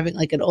today. I'm having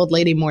like an old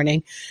lady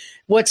morning.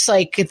 What's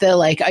like the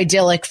like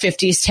idyllic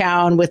 50s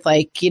town with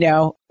like,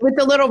 with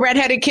the little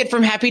redheaded kid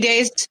from Happy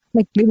Days?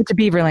 Like Leave It to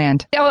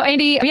Beaverland. Oh,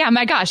 Andy. Yeah,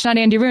 my gosh. Not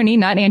Andy Rooney,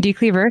 not Andy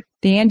Cleaver.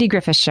 The Andy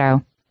Griffith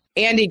Show.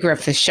 Andy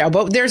Griffith Show.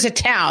 But there's a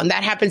town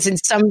that happens in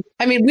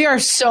we are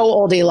so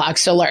oldie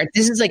locks alert.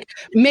 This is like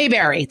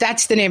Mayberry.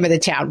 That's the name of the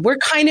town. We're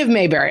kind of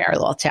Mayberry, our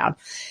little town.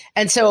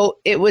 And so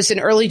it was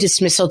an early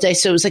dismissal day.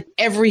 So it was like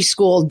every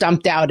school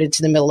dumped out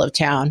into the middle of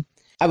town.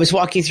 I was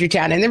walking through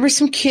town and there were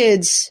some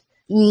kids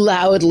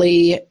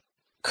loudly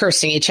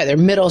cursing each other,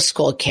 middle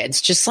school kids,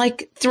 just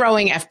like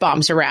throwing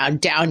F-bombs around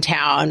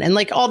downtown. And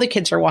like all the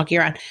kids were walking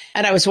around.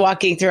 And I was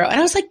walking through and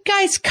I was like,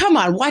 guys, come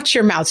on, watch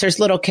your mouths. There's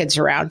little kids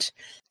around.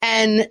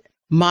 And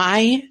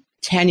my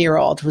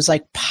 10-year-old was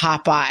like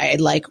Popeye,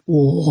 like,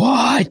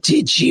 what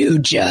did you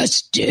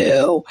just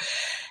do?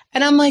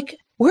 And I'm like,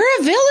 we're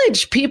a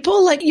village,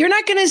 people. Like, you're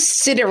not going to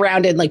sit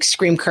around and like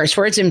scream curse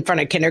words in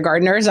front of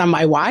kindergartners on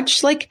my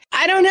watch. Like,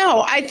 I don't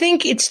know. I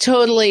think it's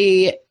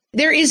totally,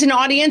 there is an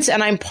audience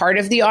and I'm part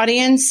of the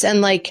audience. And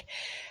like,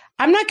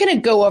 I'm not going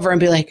to go over and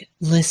be like,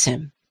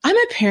 listen, I'm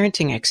a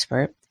parenting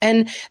expert.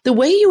 And the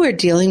way you are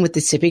dealing with the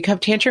sippy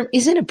cup tantrum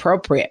isn't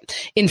appropriate.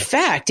 In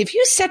fact, if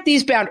you set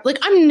these boundaries, like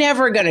I'm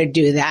never going to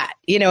do that.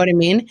 You know what I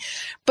mean?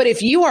 But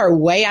if you are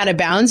way out of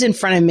bounds in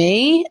front of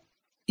me,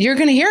 you're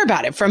going to hear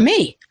about it from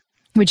me.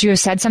 Would you have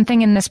said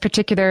something in this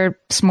particular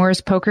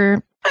s'mores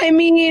poker? I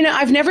mean,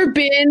 I've never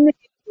been in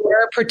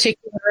a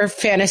particular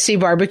fantasy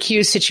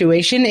barbecue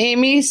situation,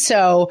 Amy.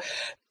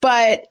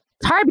 But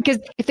it's hard because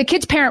if the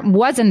kid's parent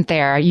wasn't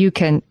there, you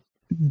can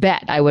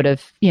bet I would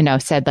have,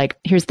 said like,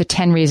 here's the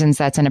 10 reasons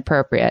that's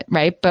inappropriate,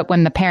 right? But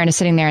when the parent is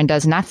sitting there and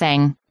does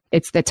nothing,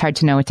 it's hard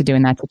to know what to do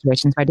in that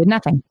situation. So I did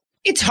nothing.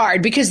 It's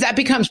hard because that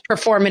becomes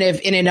performative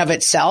in and of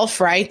itself,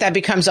 right? That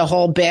becomes a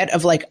whole bit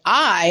of like,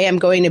 I am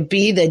going to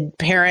be the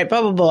parent,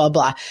 blah, blah, blah,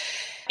 blah.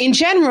 In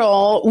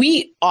general,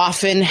 we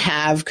often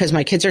have, because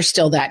my kids are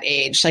still that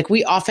age, like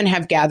we often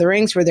have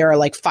gatherings where there are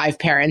like 5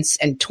 parents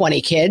and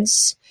 20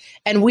 kids.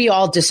 And we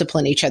all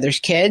discipline each other's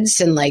kids.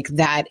 And like,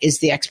 that is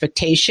the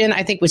expectation.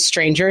 I think with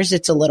strangers,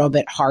 it's a little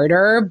bit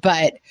harder,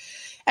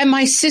 and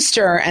my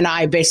sister and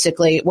I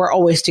basically, we're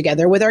always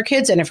together with our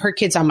kids. And if her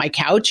kid's on my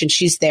couch and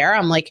she's there,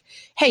 I'm like,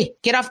 hey,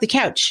 get off the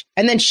couch.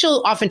 And then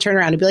she'll often turn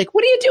around and be like,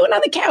 what are you doing on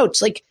the couch?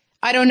 Like,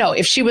 I don't know.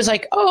 If she was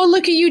like, oh,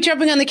 look at you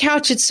jumping on the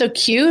couch. It's so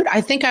cute. I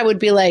think I would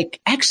be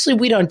like, actually,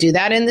 we don't do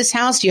that in this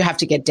house. You have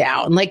to get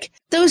down. Like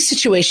those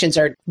situations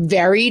are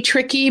very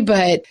tricky,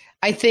 but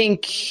I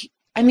think,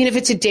 if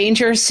it's a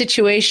dangerous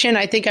situation,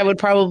 I think I would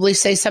probably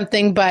say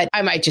something, but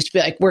I might just be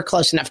like, we're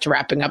close enough to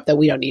wrapping up that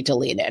we don't need to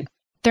lean in.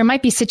 There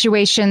might be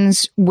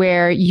situations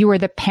where you are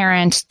the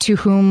parent to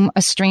whom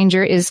a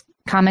stranger is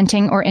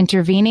commenting or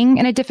intervening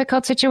in a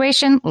difficult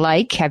situation.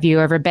 Like, have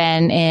you ever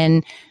been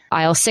in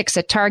aisle 6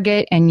 at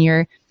Target and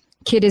your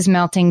kid is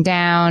melting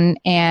down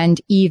and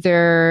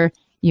either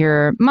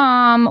your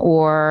mom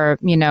or,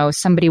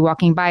 somebody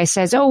walking by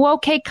says, oh,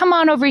 okay, come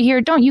on over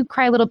here. Don't you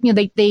cry, little,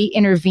 they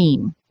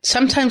intervene.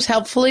 Sometimes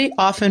helpfully,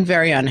 often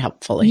very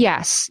unhelpfully.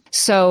 Yes.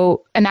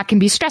 So, and that can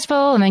be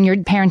stressful. And then you're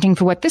parenting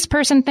for what this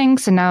person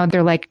thinks. And now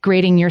they're like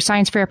grading your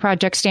science fair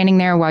project standing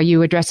there while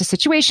you address the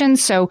situation.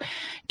 So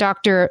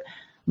Dr.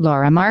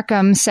 Laura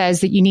Markham says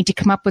that you need to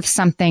come up with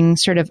something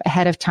sort of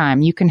ahead of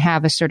time. You can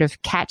have a sort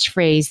of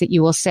catchphrase that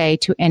you will say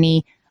to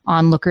any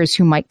onlookers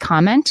who might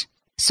comment.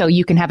 So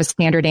you can have a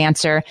standard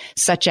answer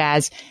such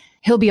as,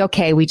 he'll be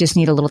okay. We just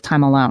need a little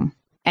time alone.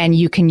 And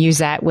you can use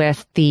that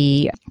with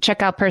the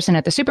checkout person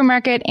at the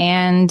supermarket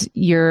and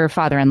your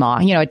father-in-law.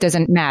 It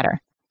doesn't matter.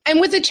 And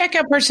with the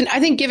checkout person, I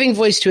think giving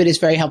voice to it is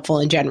very helpful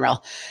in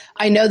general.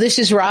 I know this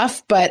is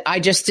rough, but I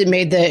just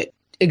made the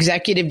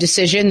executive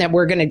decision that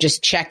we're going to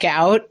just check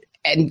out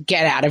and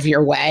get out of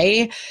your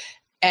way.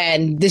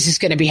 And this is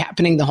going to be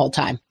happening the whole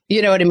time.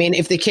 You know what I mean?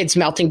 If the kid's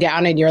melting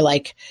down and you're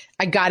like,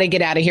 I got to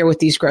get out of here with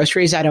these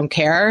groceries, I don't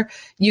care.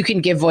 You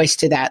can give voice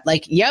to that.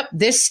 Like, yep,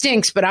 this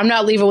stinks, but I'm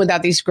not leaving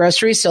without these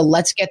groceries. So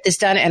let's get this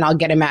done and I'll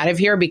get him out of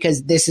here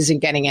because this isn't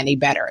getting any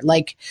better.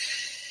 Like,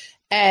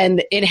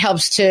 and it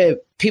helps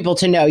to people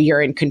to know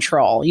you're in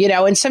control, you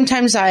know, and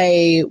sometimes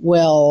I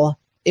will,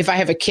 if I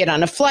have a kid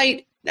on a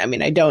flight, I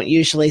mean, I don't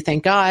usually,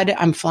 thank God,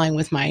 I'm flying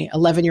with my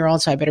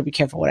 11-year-old, so I better be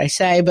careful what I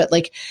say. But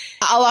like,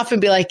 I'll often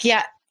be like,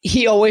 yeah,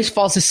 he always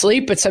falls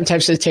asleep, but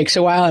sometimes it takes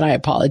a while and I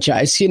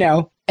apologize, you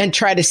know, and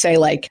try to say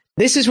like,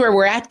 this is where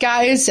we're at,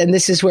 guys, and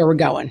this is where we're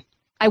going.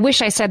 I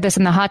wish I said this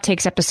in the Hot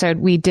Takes episode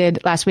we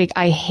did last week.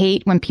 I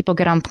hate when people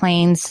get on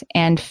planes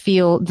and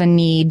feel the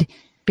need,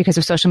 because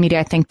of social media,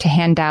 I think, to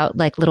hand out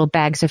like little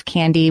bags of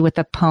candy with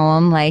a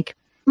poem like,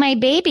 my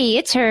baby,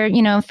 it's her,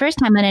 you know, first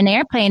time on an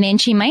airplane and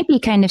she might be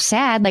kind of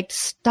sad. Like,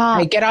 stop.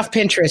 Right, get off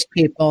Pinterest,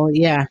 people.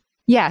 Yeah.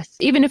 Yes.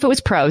 Even if it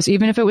was prose,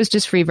 even if it was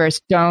just free verse,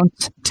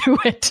 don't do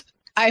it.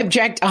 I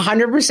object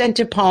 100%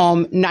 to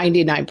poem,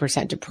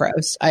 99% to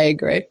prose. I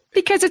agree.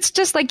 Because it's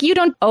just like you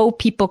don't owe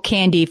people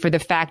candy for the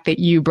fact that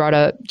you brought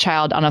a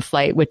child on a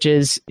flight, it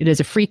is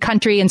a free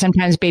country and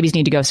sometimes babies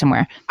need to go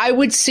somewhere. I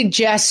would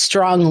suggest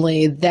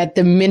strongly that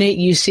the minute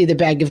you see the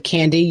bag of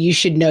candy, you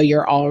should know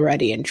you're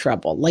already in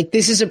trouble. Like,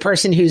 this is a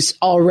person who's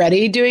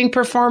already doing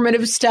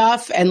performative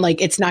stuff and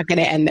like it's not going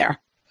to end there.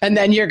 And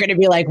then you're going to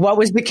be like, what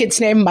was the kid's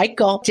name?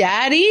 Michael.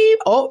 Daddy?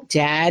 Oh,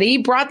 Daddy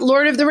brought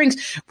Lord of the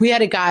Rings. We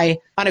had a guy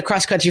on a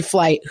cross-country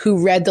flight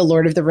who read the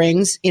Lord of the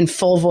Rings in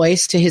full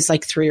voice to his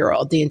like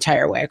 3-year-old the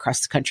entire way across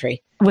the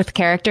country. With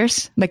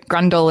characters like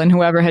Grundle and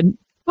whoever had.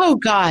 Oh,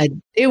 God.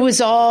 It was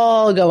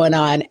all going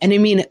on. And I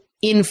mean,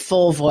 in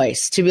full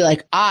voice to be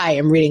like, I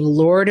am reading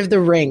Lord of the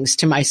Rings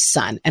to my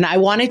son. And I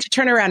wanted to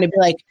turn around and be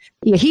like,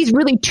 yeah, he's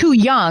really too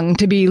young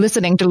to be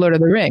listening to Lord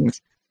of the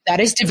Rings. That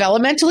is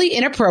developmentally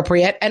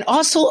inappropriate and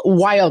also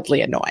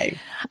wildly annoying.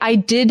 I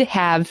did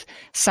have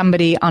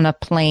somebody on a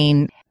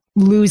plane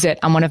lose it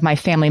on one of my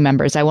family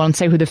members. I won't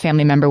say who the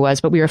family member was,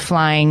 but we were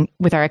flying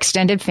with our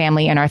extended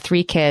family and our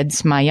 3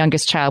 kids. My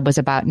youngest child was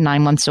about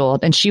 9 months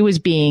old, and she was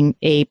being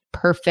a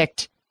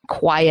perfect,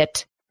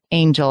 quiet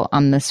angel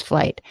on this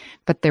flight.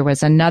 But there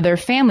was another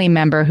family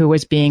member who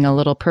was being a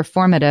little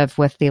performative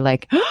with the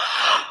like,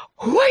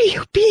 who are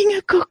you being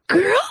a good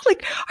girl?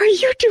 Like, are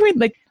you doing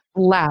like,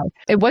 loud.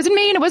 It wasn't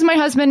me and it wasn't my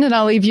husband, and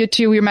I'll leave you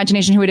to your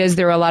imagination who it is.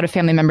 There were a lot of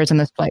family members on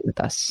this flight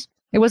with us.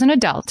 It was an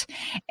adult.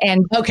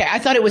 And okay, I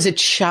thought it was a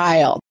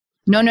child.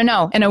 No.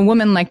 And a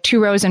woman like 2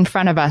 rows in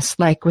front of us,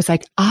 like was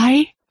like,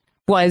 I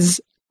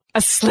was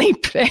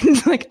asleep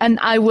and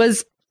I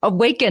was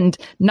awakened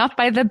not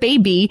by the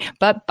baby,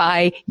 but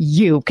by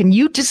you. Can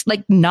you just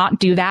like not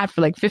do that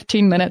for like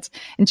 15 minutes?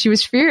 And she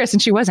was furious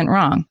and she wasn't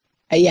wrong.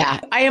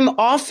 Yeah. I am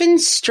often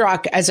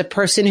struck as a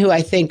person who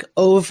I think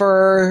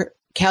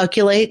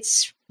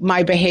calculates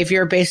my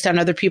behavior based on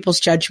other people's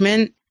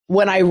judgment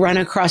when I run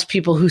across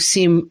people who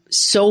seem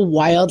so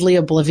wildly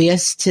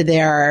oblivious to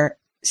their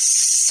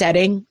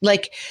setting,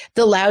 like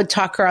the loud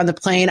talker on the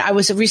plane. I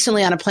was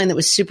recently on a plane that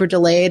was super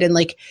delayed, and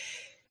like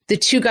the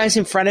 2 guys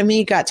in front of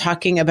me got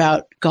talking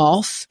about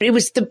golf. It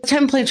was the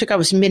time plane took out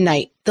was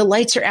midnight. The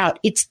lights are out.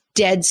 It's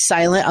dead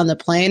silent on the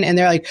plane. And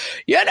they're like,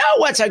 you know,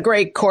 what's a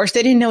great course?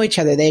 They didn't know each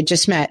other. They had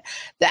just met.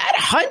 That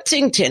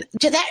Huntington,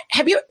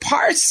 have you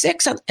par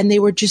 6? And they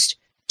were just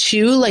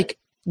 2 like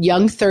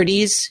young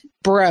 30s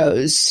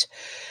bros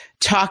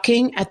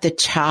talking at the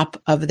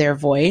top of their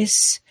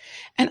voice.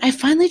 And I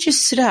finally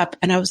just stood up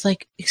and I was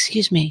like,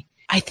 excuse me,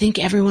 I think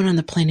everyone on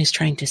the plane is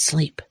trying to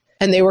sleep.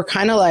 And they were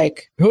kind of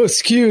like, oh,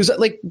 excuse,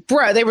 like,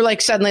 bro, they were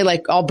like suddenly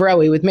like all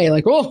bro-y with me,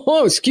 like,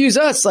 oh, excuse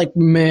us, like,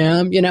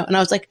 ma'am, you know? And I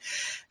was like,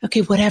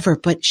 okay, whatever,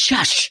 but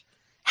shush.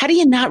 How do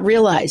you not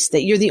realize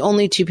that you're the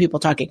only 2 people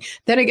talking?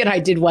 Then again, I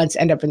did once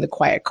end up in the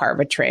quiet car of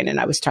a train and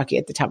I was talking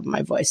at the top of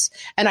my voice.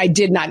 And I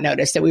did not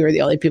notice that we were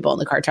the only people in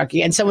the car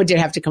talking. And someone did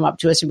have to come up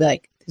to us and be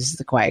like, this is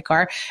the quiet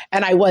car.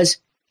 And I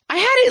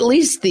had at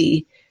least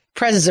the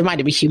presence of mind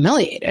to be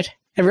humiliated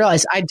and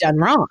realize I'd done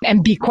wrong.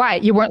 And be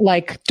quiet. You weren't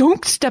like,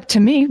 don't step to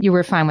me. You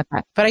were fine with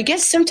that. But I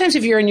guess sometimes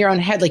if you're in your own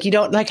head, like you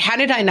don't like, how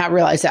did I not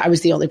realize that I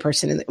was the only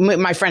person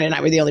my friend and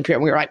I were the only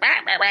people. We were like,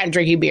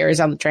 drinking beers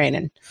on the train.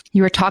 And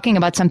you were talking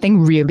about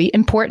something really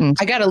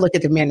important. I got to look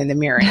at the man in the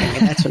mirror. I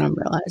mean, that's what I'm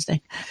realizing.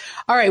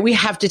 All right. We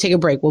have to take a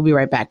break. We'll be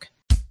right back.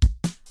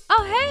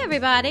 Oh, hey,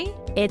 everybody.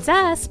 It's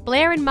us,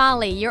 Blair and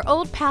Molly, your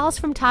old pals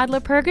from Toddler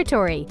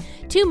Purgatory.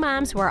 2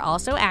 moms who are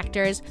also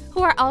actors,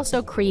 who are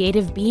also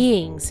creative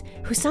beings,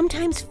 who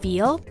sometimes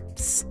feel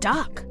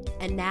stuck.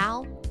 And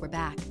now we're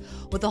back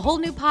with a whole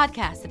new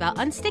podcast about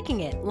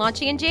unsticking it,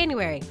 launching in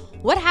January.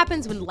 What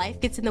happens when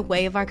life gets in the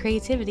way of our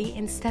creativity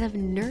instead of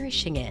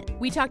nourishing it?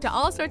 We talk to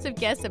all sorts of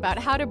guests about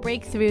how to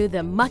break through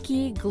the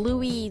mucky,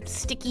 gluey,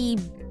 sticky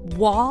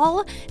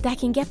wall that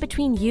can get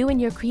between you and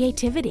your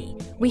creativity.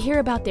 We hear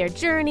about their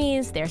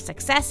journeys, their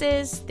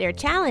successes, their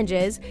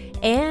challenges,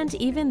 and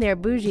even their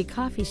bougie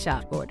coffee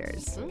shop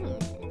orders.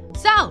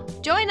 So,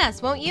 join us,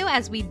 won't you,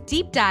 as we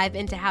deep dive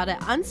into how to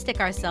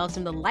unstick ourselves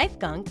from the life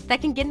gunk that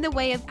can get in the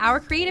way of our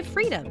creative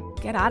freedom.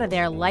 Get out of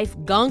there, life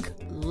gunk.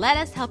 Let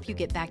us help you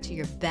get back to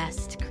your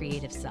best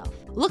creative self.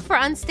 Look for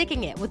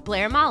Unsticking It with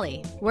Blair and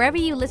Molly, wherever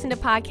you listen to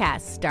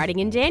podcasts, starting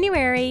in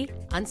January.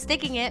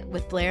 Unsticking It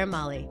with Blair and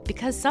Molly,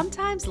 because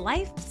sometimes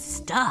life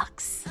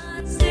sucks.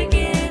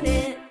 Unsticking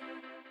it.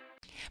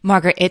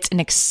 Margaret, it's an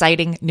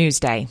exciting news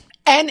day.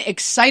 An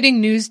exciting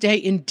news day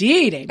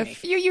indeed, Amy. A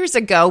few years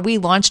ago, we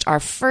launched our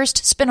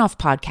first spin-off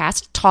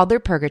podcast, Toddler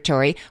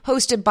Purgatory,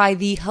 hosted by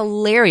the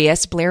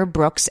hilarious Blair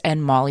Brooks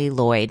and Molly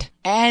Lloyd.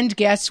 And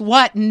guess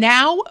what?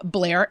 Now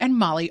Blair and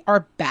Molly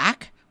are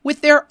back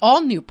with their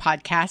all-new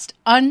podcast,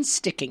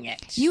 Unsticking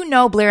It. You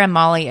know Blair and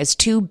Molly as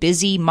two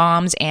busy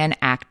moms and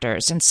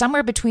actors, and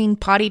somewhere between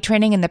potty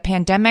training and the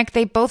pandemic,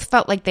 they both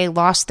felt like they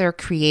lost their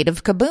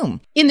creative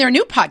kaboom. In their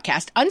new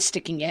podcast,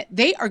 Unsticking It,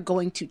 they are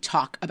going to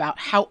talk about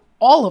how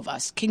all of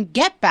us can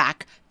get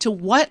back to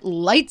what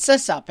lights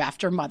us up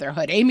after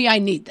motherhood. Amy, I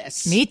need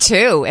this. Me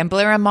too. And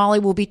Blair and Molly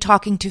will be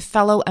talking to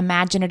fellow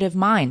imaginative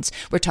minds.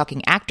 We're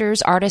talking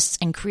actors, artists,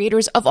 and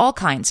creators of all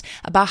kinds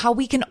about how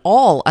we can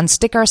all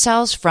unstick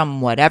ourselves from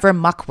whatever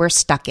muck we're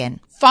stuck in.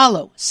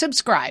 Follow,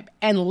 subscribe,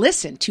 and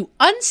listen to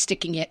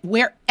Unsticking It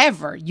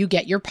wherever you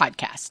get your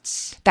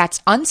podcasts. That's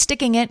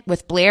Unsticking It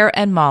with Blair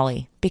and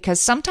Molly, because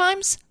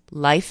sometimes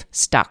life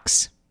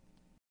sucks.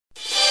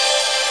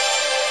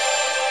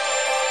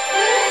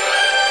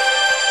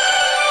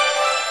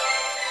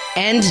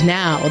 And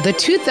now, the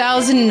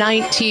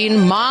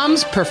 2019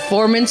 Mom's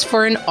Performance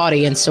for an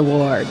Audience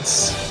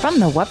Awards. From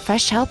the What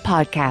Fresh Hell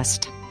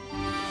podcast.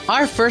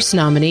 Our first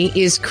nominee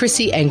is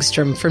Chrissy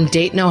Engstrom from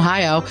Dayton,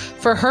 Ohio,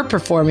 for her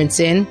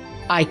performance in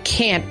I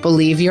Can't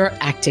Believe You're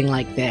Acting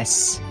Like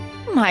This.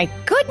 My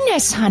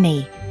goodness,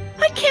 honey.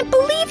 I can't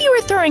believe you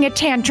were throwing a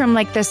tantrum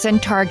like this in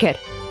Target.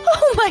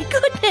 Oh my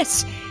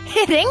goodness.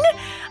 Hitting?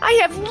 I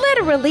have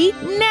literally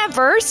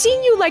never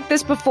seen you like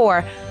this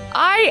before.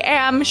 I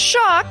am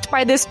shocked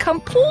by this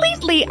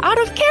completely out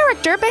of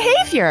character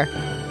behavior.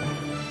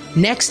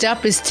 Next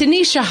up is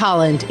Tanisha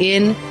Holland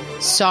in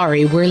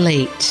Sorry We're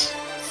Late.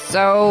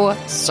 So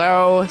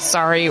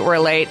sorry we're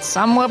late.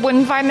 Someone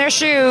wouldn't find their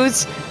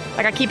shoes.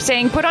 Like I keep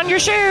saying, put on your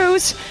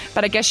shoes.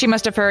 But I guess she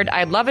must have heard,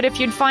 I'd love it if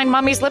you'd find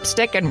mommy's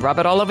lipstick and rub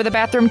it all over the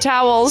bathroom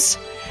towels.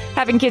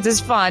 Having kids is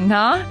fun,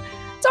 huh?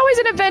 It's always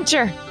an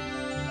adventure.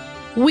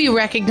 We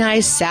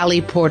recognize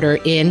Sally Porter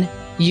in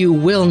You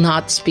Will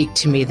Not Speak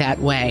to Me That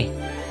Way.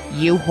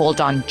 You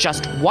hold on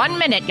just 1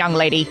 minute, young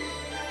lady.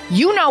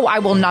 You know I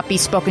will not be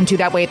spoken to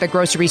that way at the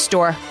grocery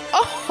store.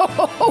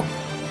 Oh,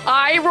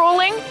 eye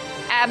rolling?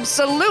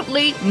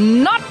 Absolutely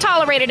not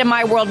tolerated in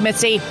my world,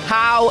 Missy.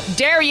 How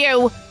dare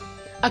you?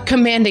 A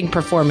commanding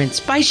performance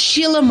by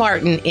Sheila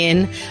Martin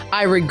in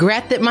I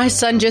Regret That My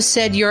Son Just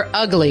Said You're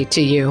Ugly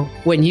to You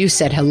when you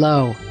said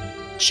hello.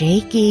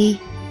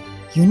 Jakey,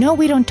 you know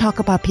we don't talk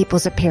about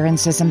people's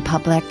appearances in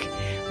public.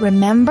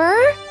 Remember?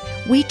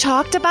 We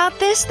talked about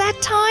this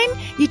that time?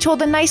 You told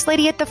the nice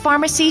lady at the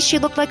pharmacy she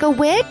looked like a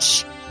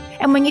witch?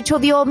 And when you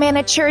told the old man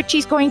at church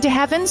he's going to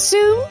heaven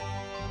soon?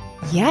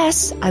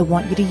 Yes, I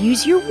want you to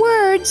use your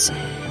words,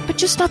 but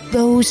just not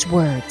those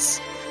words.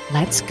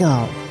 Let's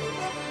go.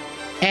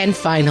 And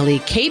finally,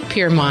 Kate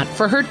Piermont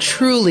for her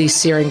truly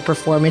searing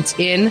performance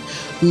in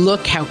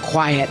Look How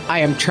Quiet I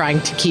Am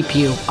Trying to Keep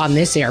You on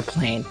This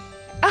Airplane.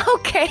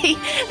 Okay,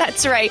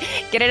 that's right.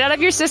 Get it out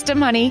of your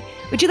system, honey.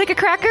 Would you like a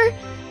cracker?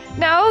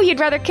 No, you'd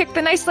rather kick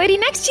the nice lady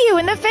next to you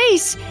in the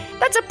face.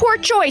 That's a poor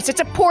choice. It's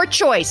a poor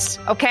choice,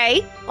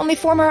 okay? Only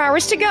 4 more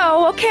hours to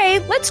go. Okay,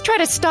 let's try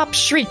to stop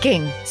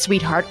shrieking,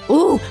 sweetheart.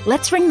 Ooh,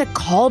 let's ring the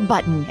call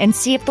button and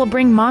see if they'll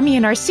bring Mommy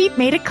and our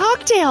seatmate a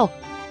cocktail.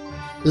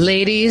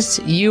 Ladies,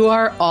 you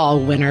are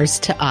all winners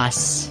to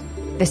us.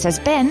 This has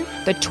been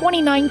the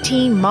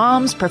 2019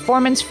 Mom's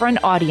Performance for an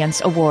Audience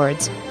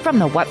Awards from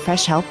the What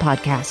Fresh Hell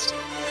podcast.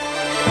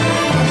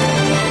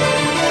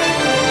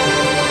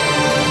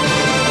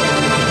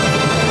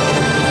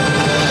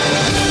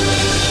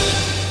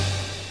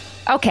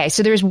 Okay,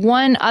 so there's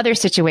one other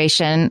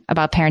situation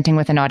about parenting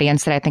with an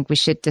audience that I think we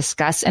should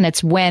discuss, and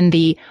it's when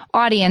the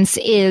audience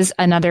is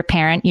another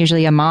parent,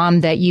 usually a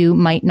mom that you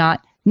might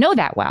not know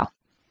that well.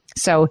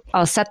 So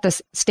I'll set the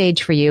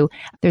stage for you.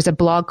 There's a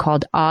blog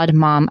called Odd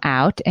Mom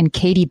Out, and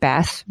Katie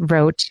Beth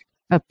wrote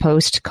a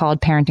post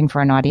called Parenting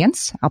for an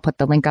Audience. I'll put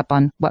the link up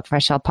on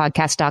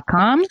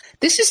whatfreshhellpodcast.com.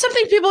 This is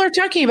something people are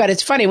talking about.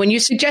 It's funny. When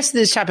you suggested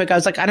this topic, I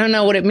was like, I don't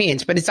know what it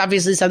means, but it's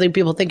obviously something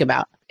people think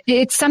about.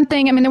 It's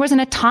something, I mean, there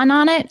wasn't a ton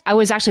on it. I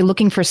was actually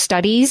looking for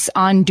studies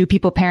on do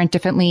people parent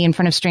differently in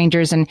front of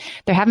strangers, and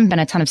there haven't been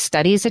a ton of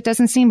studies, it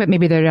doesn't seem, but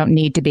maybe there don't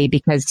need to be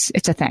because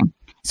it's a thing.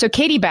 So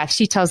Katie Beth,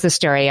 she tells this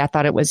story. I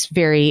thought it was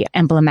very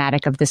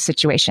emblematic of this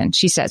situation.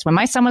 She says, when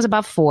my son was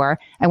about 4,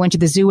 I went to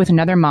the zoo with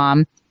another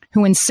mom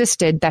who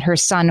insisted that her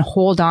son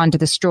hold on to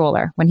the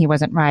stroller when he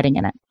wasn't riding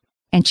in it.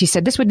 And she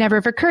said, this would never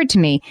have occurred to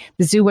me.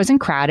 The zoo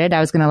wasn't crowded. I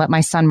was going to let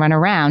my son run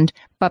around.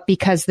 But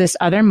because this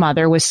other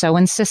mother was so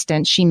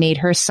insistent, she made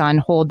her son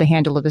hold the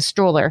handle of the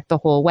stroller the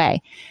whole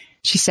way.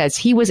 She says,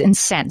 he was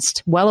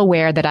incensed, well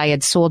aware that I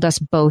had sold us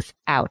both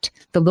out.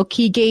 The look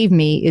he gave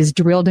me is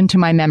drilled into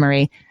my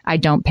memory. I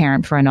don't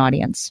parent for an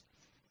audience.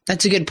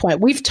 That's a good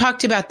point. We've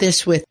talked about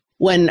this with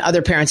when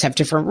other parents have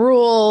different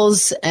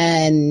rules,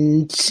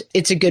 and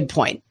it's a good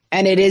point.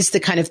 And it is the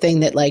kind of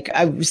thing that, like,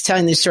 I was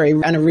telling this story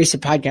on a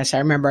recent podcast. I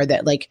remember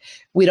that, like,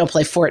 we don't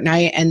play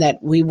Fortnite, and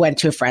that we went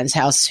to a friend's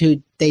house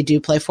who they do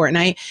play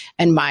Fortnite.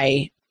 And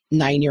my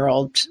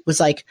 9-year-old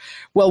was like,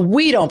 well,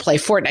 we don't play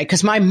Fortnite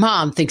because my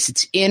mom thinks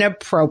it's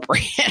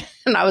inappropriate.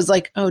 And I was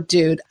like, oh,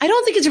 dude, I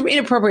don't think it's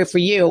inappropriate for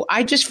you.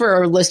 I just,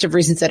 for a list of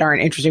reasons that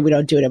aren't interesting, we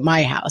don't do it at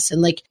my house.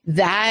 And like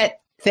that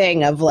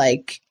thing of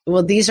like,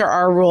 well, these are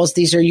our rules.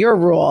 These are your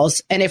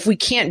rules. And if we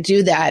can't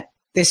do that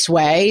this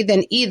way,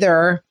 then we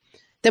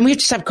have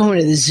to stop going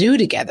to the zoo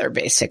together,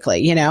 basically.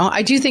 You know,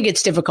 I do think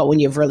it's difficult when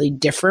you have really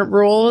different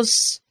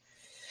rules.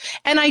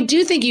 And I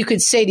do think you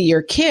could say to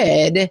your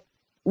kid,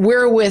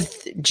 we're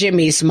with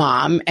Jimmy's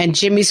mom, and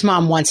Jimmy's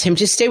mom wants him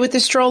to stay with the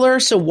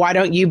stroller. So why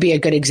don't you be a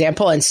good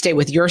example and stay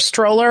with your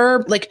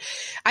stroller? Like,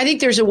 I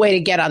think there's a way to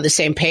get on the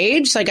same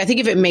page. Like, I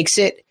think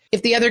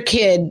if the other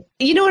kid,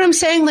 you know what I'm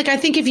saying? Like, I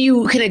think if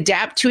you can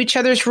adapt to each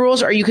other's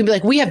rules, or you can be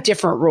like, we have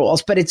different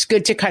rules, but it's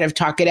good to kind of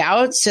talk it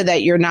out so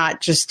that you're not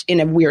just in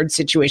a weird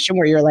situation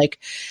where you're like,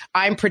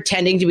 I'm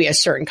pretending to be a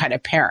certain kind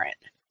of parent.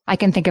 I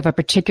can think of a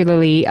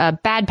particularly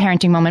bad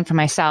parenting moment for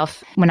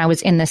myself. When I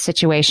was in this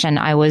situation,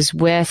 I was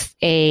with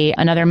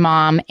another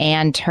mom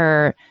and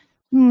her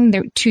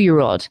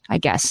 2-year-old, I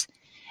guess,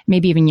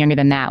 maybe even younger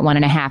than that,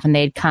 1.5. And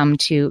they'd come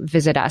to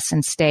visit us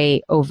and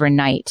stay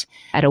overnight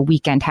at a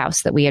weekend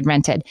house that we had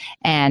rented.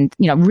 And,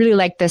 you know, really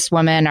liked this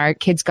woman. Our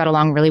kids got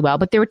along really well,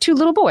 but there were 2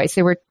 little boys.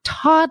 They were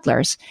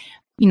toddlers.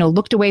 You know,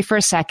 looked away for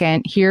a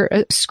second,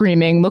 hear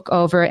screaming, look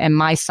over, and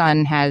my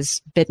son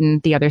has bitten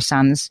the other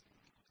son's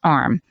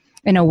arm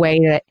in a way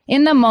that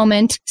in the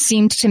moment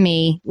seemed to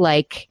me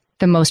like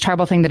the most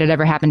horrible thing that had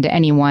ever happened to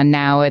anyone.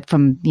 Now,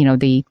 from, you know,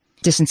 the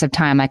distance of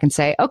time, I can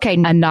say, okay,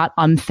 a not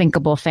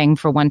unthinkable thing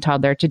for one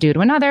toddler to do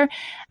to another.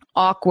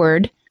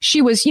 Awkward.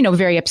 She was, you know,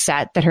 very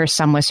upset that her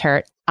son was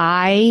hurt.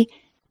 I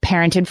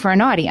parented for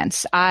an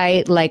audience.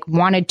 I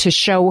wanted to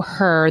show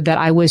her that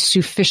I was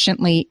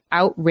sufficiently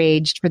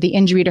outraged for the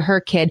injury to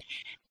her kid.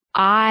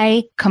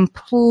 I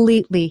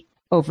completely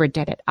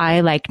overdid it.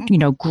 I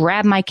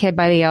grabbed my kid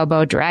by the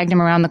elbow, dragged him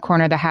around the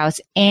corner of the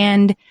house,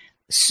 and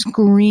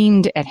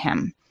screamed at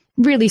him,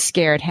 really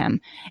scared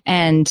him.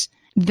 And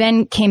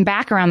then came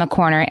back around the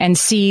corner and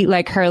see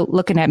her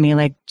looking at me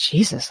like,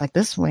 Jesus,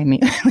 this way me.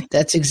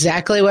 That's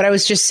exactly what I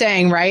was just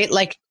saying, right?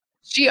 Like,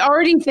 she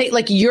already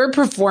your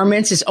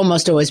performance is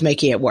almost always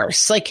making it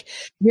worse. Like,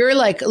 you're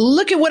like,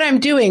 look at what I'm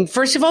doing.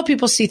 First of all,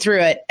 people see through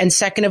it. And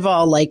second of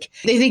all, they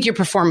think your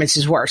performance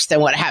is worse than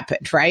what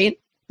happened, right?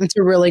 That's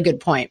a really good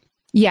point.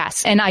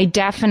 Yes. And I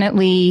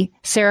definitely,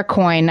 Sarah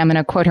Coyne, I'm going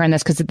to quote her on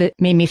this because it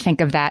made me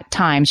think of that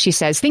time. She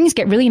says, things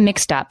get really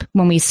mixed up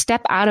when we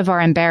step out of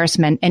our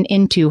embarrassment and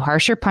into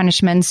harsher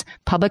punishments,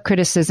 public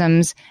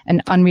criticisms,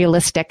 and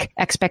unrealistic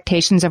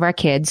expectations of our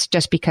kids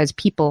just because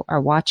people are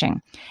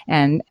watching.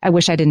 And I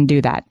wish I didn't do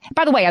that.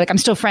 By the way, I'm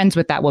still friends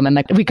with that woman.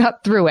 We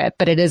got through it,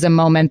 but it is a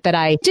moment that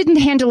I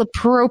didn't handle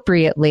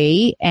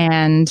appropriately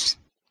and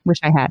wish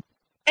I had.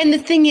 And the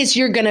thing is,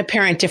 you're going to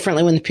parent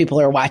differently when the people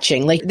are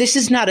watching. This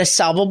is not a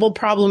solvable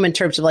problem in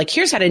terms of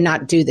here's how to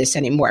not do this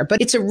anymore.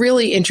 But it's a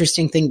really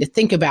interesting thing to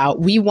think about.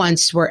 We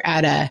once were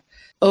at a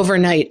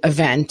overnight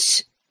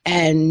event,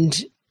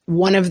 and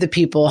one of the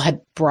people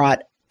had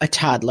brought a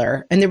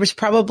toddler, and there was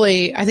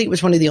probably, I think it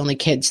was one of the only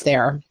kids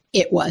there.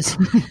 It was.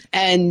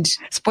 And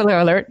spoiler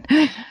alert.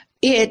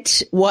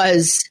 It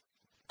was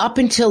up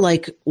until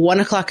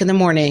 1:00 in the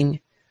morning,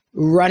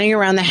 running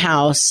around the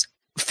house,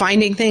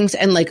 finding things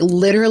and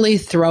literally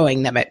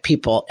throwing them at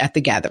people at the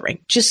gathering.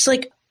 Just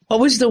what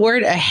was the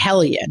word? A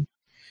hellion.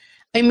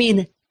 I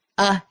mean,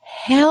 a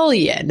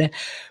hellion.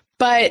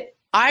 But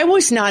I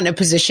was not in a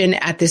position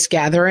at this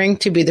gathering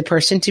to be the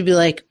person to be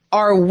like,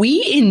 are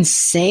we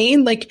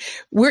insane?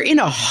 We're in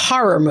a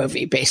horror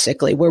movie,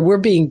 basically, where we're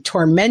being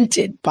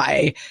tormented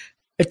by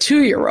a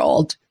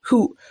 2-year-old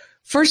who,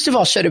 first of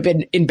all, should have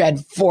been in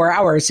bed 4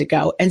 hours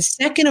ago. And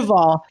second of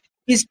all,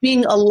 is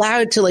being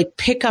allowed to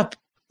pick up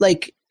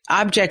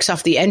objects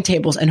off the end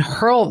tables and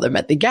hurl them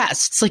at the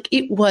guests.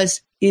 It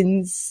was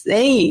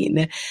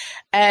insane.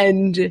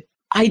 And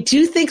I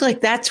do think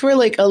that's where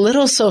a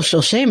little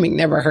social shaming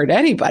never hurt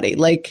anybody.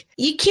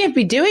 You can't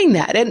be doing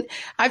that. And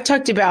I've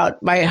talked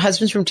about, my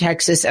husband's from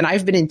Texas and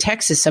I've been in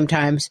Texas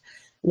sometimes.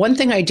 One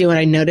thing I do, and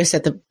I notice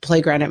at the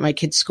playground at my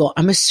kid's school,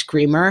 I'm a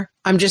screamer.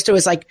 I'm just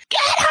always get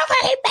over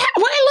here,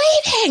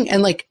 we're leaving.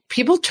 And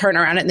people turn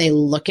around and they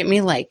look at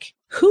me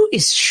who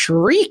is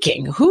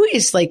shrieking? Who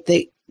is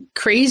the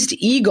crazed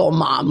eagle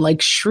mom,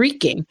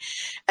 shrieking?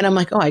 And I'm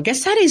oh, I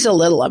guess that is a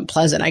little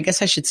unpleasant. I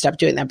guess I should stop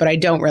doing that, but I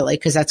don't really,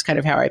 because that's kind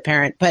of how I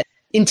parent. But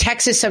in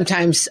Texas,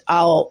 sometimes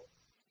I'll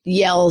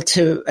yell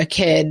to a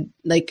kid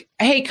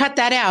hey, cut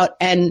that out.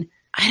 And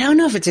I don't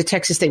know if it's a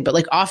Texas thing, but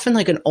like often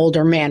like an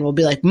older man will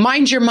be like,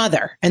 mind your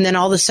mother. And then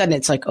all of a sudden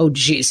it's like, oh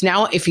geez,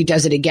 now if he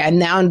does it again,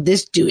 now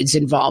this dude's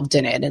involved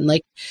in it. And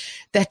like,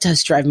 that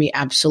does drive me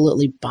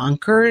absolutely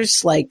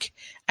bonkers. Like,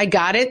 I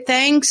got it,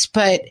 thanks,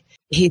 but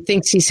he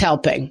thinks he's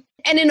helping.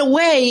 And in a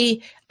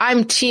way,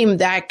 I'm team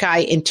that guy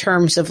in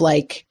terms of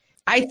like,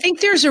 I think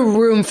there's a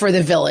room for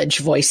the village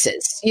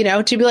voices, you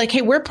know, to be like,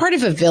 hey, we're part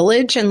of a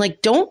village and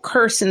like, don't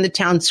curse in the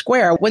town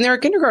square when there are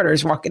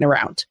kindergartners walking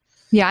around.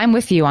 Yeah, I'm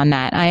with you on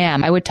that. I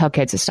am. I would tell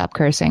kids to stop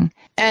cursing.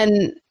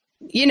 And,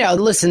 you know,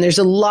 listen, there's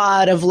a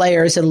lot of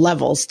layers and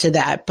levels to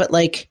that. But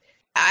like,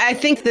 I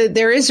think that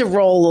there is a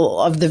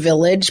role of the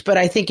village. But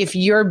I think if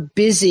you're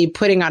busy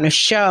putting on a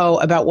show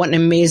about what an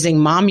amazing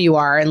mom you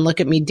are and look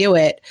at me do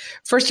it,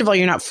 first of all,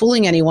 you're not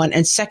fooling anyone.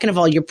 And second of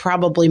all, you're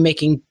probably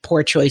making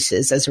poor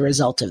choices as a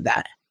result of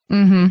that.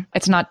 Mm-hmm.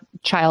 It's not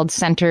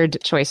child-centered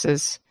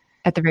choices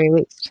at the very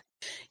least.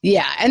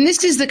 Yeah. And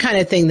this is the kind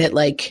of thing that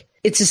like,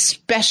 it's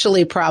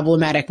especially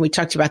problematic. We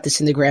talked about this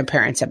in the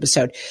grandparents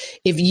episode.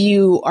 If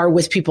you are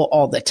with people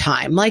all the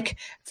time, like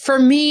for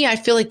me, I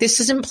feel like this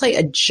doesn't play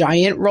a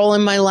giant role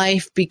in my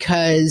life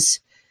because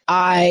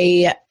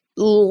I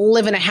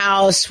live in a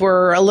house.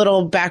 We're a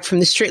little back from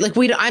the street. Like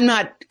I'm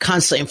not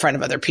constantly in front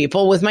of other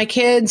people with my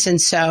kids. And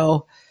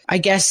so I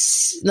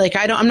guess like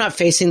I'm not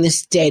facing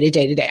this day to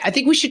day. I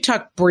think we should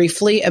talk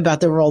briefly about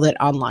the role that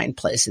online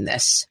plays in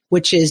this,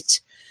 which is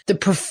the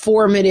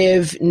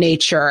performative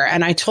nature.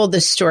 And I told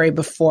this story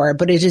before,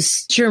 but it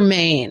is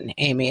germane,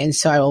 Amy. And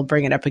so I will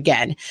bring it up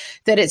again,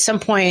 that at some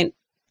point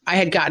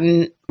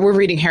we're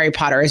reading Harry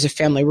Potter as a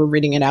family. We're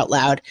reading it out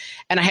loud.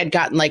 And I had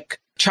gotten like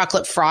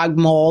chocolate frog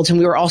mold and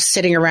we were all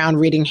sitting around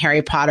reading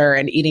Harry Potter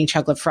and eating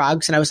chocolate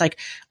frogs. And I was like,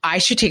 I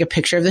should take a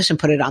picture of this and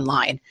put it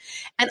online.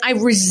 And I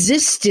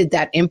resisted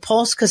that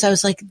impulse because I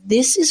was like,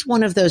 this is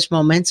one of those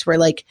moments where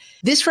like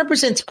this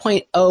represents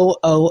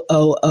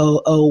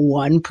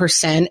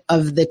 0.00001%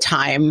 of the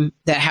time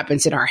that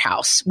happens in our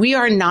house. We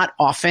are not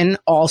often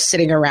all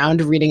sitting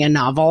around reading a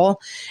novel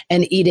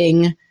and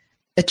eating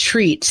a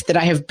treat that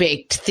I have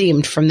baked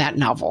themed from that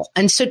novel.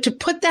 And so to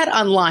put that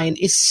online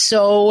is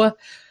so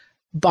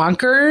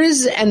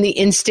bonkers, and the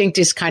instinct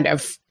is kind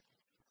of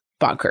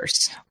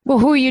bonkers. Well,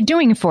 who are you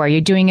doing it for? Are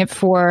you doing it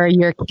for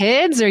your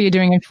kids or are you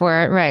doing it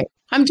for, right?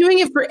 I'm doing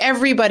it for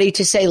everybody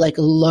to say, like,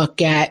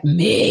 look at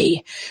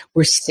me.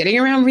 We're sitting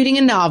around reading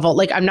a novel.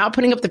 Like, I'm not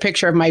putting up the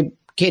picture of my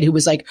kid who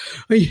was like,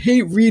 I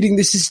hate reading.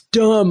 This is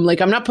dumb.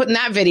 Like, I'm not putting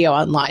that video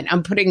online.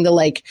 I'm putting the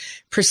like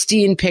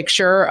pristine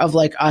picture of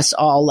like us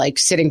all like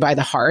sitting by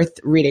the hearth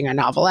reading a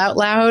novel out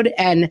loud.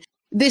 And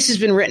this has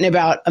been written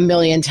about a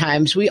million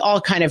times. We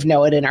all kind of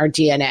know it in our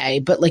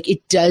DNA, but like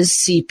it does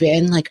seep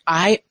in. Like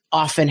I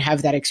often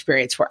have that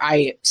experience where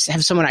I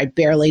have someone I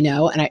barely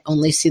know and I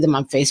only see them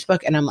on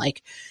Facebook and I'm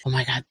like, oh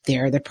my God,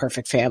 they're the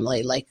perfect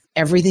family. Like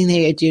everything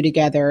they do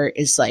together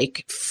is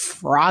like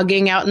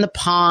frogging out in the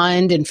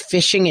pond and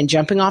fishing and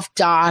jumping off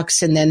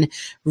docks and then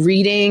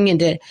reading.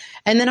 And then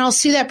I'll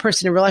see that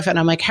person in real life and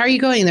I'm like, how are you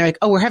going? And they're like,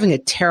 oh, we're having a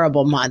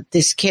terrible month.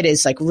 This kid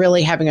is like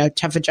really having a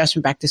tough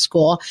adjustment back to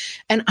school.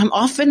 And I'm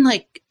often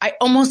like, I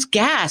almost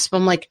gasp.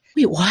 I'm like,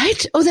 wait,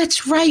 what? Oh,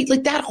 that's right.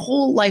 Like that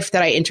whole life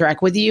that I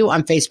interact with you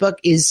on Facebook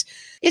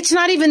it's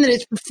not even that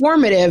it's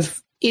performative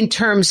in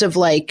terms of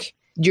like,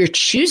 you're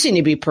choosing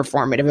to be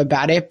performative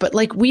about it, but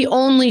like we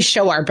only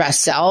show our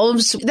best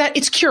selves. That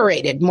it's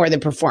curated more than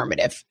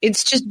performative.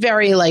 It's just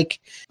very like,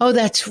 oh,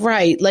 that's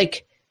right.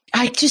 Like,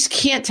 I just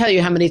can't tell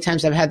you how many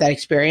times I've had that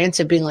experience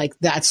of being like,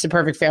 that's the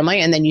perfect family.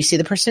 And then you see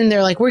the person,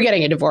 they're like, we're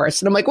getting a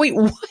divorce. And I'm like, wait,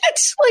 what?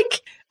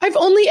 Like, I've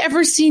only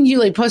ever seen you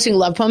like posting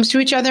love poems to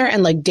each other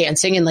and like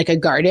dancing in like a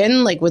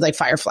garden, like with like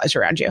fireflies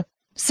around you.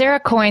 Sarah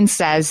Coyne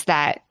says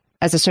that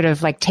as a sort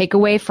of like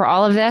takeaway for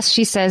all of this,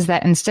 she says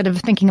that instead of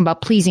thinking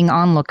about pleasing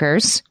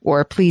onlookers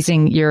or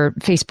pleasing your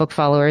Facebook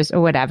followers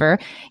or whatever,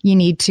 you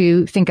need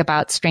to think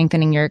about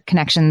strengthening your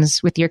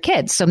connections with your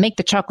kids. So make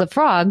the chocolate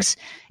frogs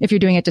if you're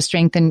doing it to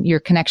strengthen your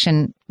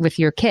connection with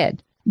your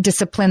kid.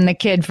 Discipline the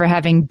kid for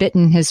having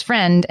bitten his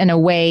friend in a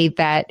way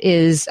that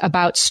is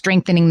about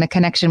strengthening the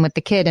connection with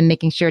the kid and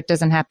making sure it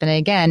doesn't happen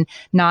again,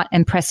 not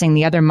impressing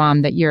the other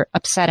mom that you're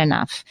upset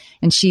enough.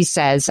 And she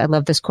says, I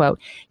love this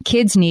quote,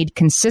 kids need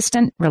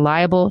consistent,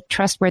 reliable,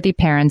 trustworthy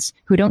parents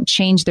who don't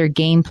change their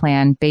game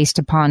plan based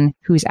upon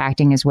who's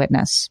acting as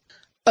witness.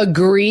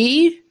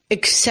 Agree.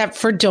 Except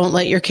for don't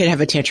let your kid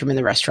have a tantrum in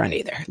the restaurant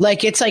either.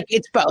 Like, it's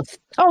both.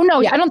 Oh, no,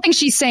 yeah. I don't think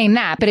she's saying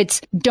that, but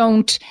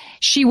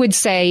she would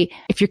say,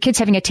 if your kid's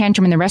having a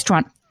tantrum in the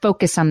restaurant,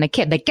 focus on the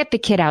kid. Like, get the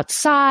kid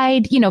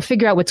outside,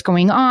 figure out what's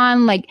going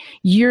on. Like,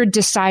 you're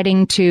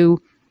deciding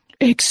to,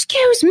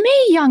 excuse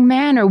me, young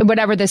man, or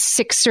whatever the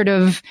 6 sort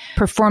of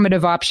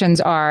performative options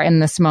are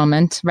in this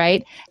moment,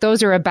 right?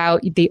 Those are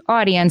about the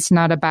audience,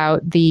 not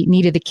about the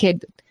need of the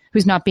kid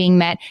who's not being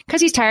met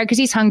because he's tired, because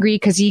he's hungry,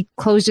 because he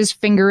closed his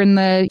finger in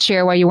the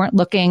chair while you weren't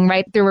looking,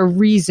 right? There are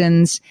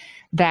reasons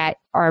that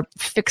are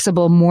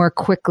fixable more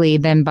quickly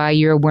than by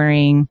your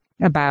worrying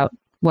about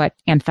what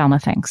Aunt Thelma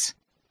thinks.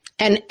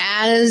 And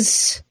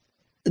as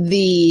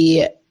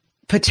the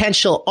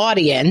potential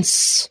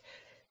audience,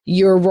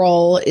 your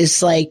role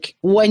is like,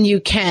 when you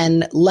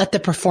can, let the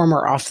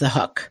performer off the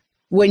hook.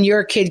 When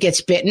your kid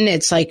gets bitten,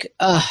 it's like,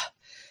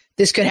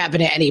 this could happen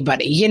to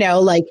anybody. You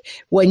know, like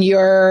when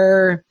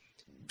your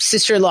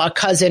sister-in-law,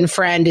 cousin,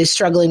 friend is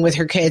struggling with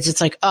her kids,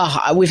 it's like,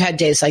 we've had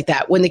days like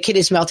that. When the kid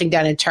is melting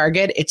down in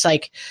Target, it's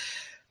like,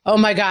 oh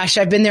my gosh,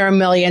 I've been there a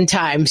million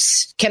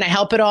times. Can I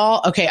help at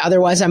all? Okay,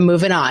 otherwise I'm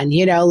moving on.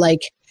 You know,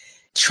 like,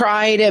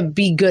 try to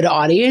be good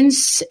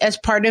audience as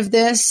part of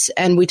this.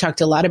 And we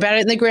talked a lot about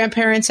it in the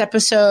grandparents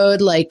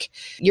episode. Like,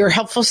 your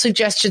helpful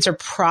suggestions are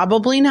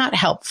probably not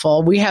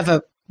helpful. We have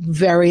a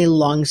very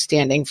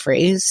long-standing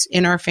phrase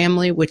in our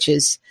family, which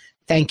is,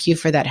 thank you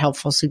for that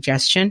helpful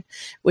suggestion,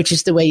 which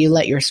is the way you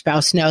let your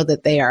spouse know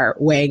that they are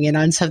weighing in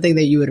on something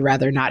that you would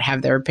rather not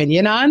have their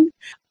opinion on.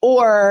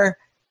 Or,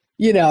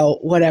 you know,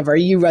 whatever,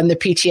 you run the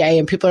PTA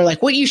and people are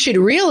like, what you should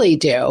really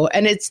do.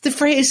 And it's, the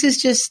phrase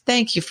is just,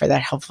 thank you for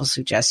that helpful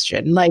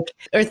suggestion. Like,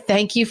 or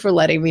thank you for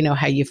letting me know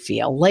how you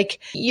feel. Like,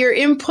 your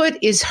input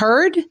is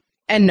heard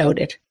and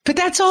noted, but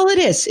that's all it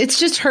is. It's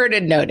just heard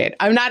and noted.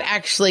 I'm not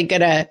actually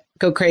going to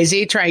go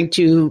crazy trying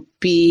to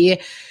be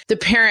the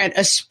parent,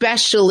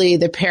 especially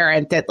the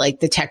parent that like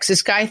the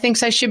Texas guy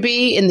thinks I should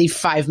be in the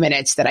 5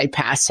 minutes that I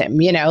pass him,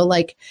 you know,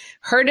 like,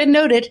 heard and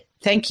noted.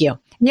 Thank you.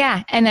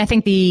 Yeah. And I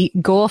think the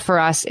goal for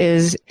us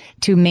is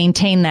to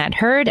maintain that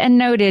heard and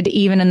noted,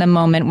 even in the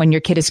moment when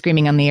your kid is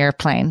screaming on the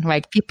airplane.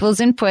 Like, people's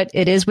input,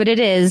 it is what it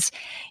is.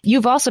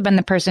 You've also been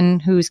the person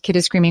whose kid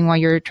is screaming while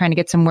you're trying to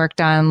get some work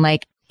done.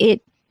 Like,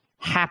 it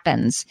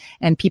happens,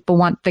 and people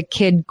want the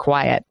kid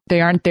quiet.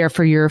 They aren't there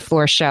for your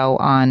floor show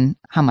on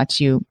how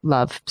much you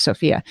love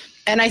Sophia.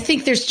 And I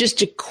think there's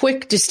just a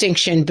quick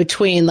distinction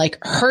between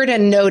like heard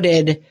and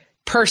noted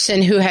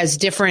person who has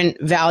different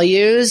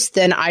values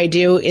than I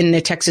do in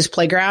the Texas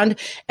playground,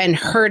 and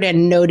heard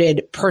and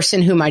noted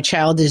person who my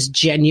child is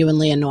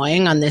genuinely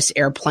annoying on this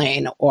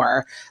airplane,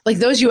 or like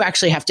those you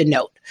actually have to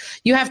note.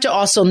 You have to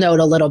also note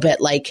a little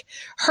bit, like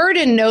heard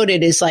and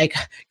noted is like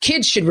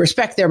kids should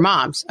respect their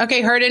moms.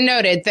 Okay, heard and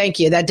noted. Thank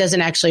you. That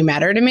doesn't actually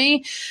matter to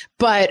me,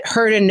 but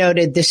heard and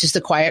noted, this is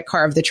the quiet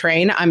car of the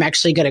train. I'm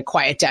actually going to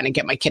quiet down and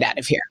get my kid out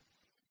of here.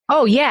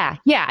 Oh, yeah.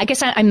 Yeah. I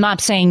guess I'm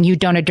not saying you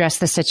don't address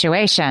the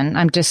situation.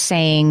 I'm just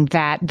saying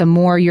that the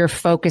more you're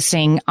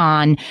focusing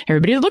on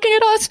everybody's looking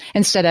at us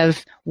instead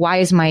of why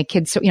is my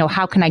kid so, you know,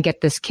 how can I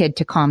get this kid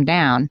to calm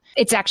down?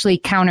 It's actually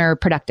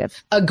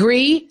counterproductive.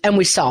 Agree. And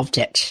we solved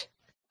it.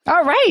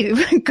 All right.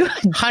 Good.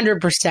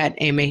 100%,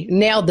 Amy.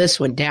 Nailed this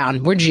one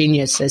down. We're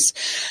geniuses.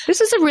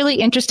 This is a really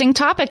interesting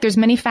topic. There's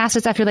many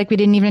facets I feel like we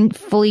didn't even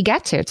fully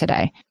get to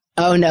today.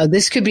 Oh, no,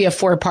 this could be a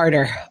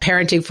 4-parter,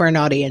 parenting for an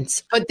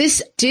audience. But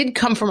this did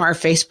come from our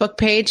Facebook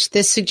page,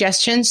 this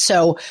suggestion.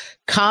 So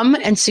come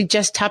and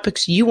suggest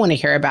topics you want to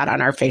hear about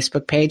on our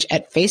Facebook page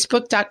at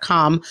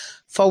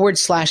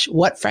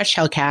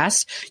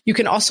facebook.com/whatfreshhellcast. You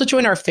can also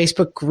join our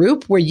Facebook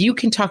group where you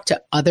can talk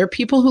to other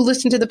people who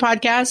listen to the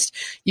podcast.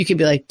 You can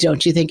be like,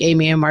 don't you think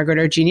Amy and Margaret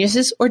are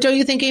geniuses? Or don't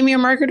you think Amy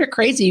and Margaret are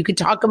crazy? You can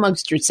talk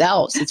amongst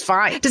yourselves. It's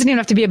fine. It doesn't even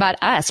have to be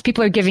about us.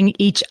 People are giving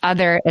each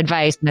other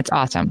advice, and it's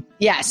awesome.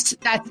 Yes,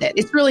 that's it.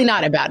 It's really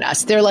not about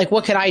us. They're like,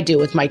 what can I do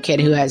with my kid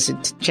who has a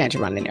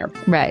tantrum on an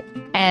airplane? Right.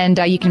 And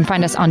you can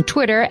find us on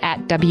Twitter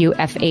at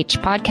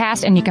WFH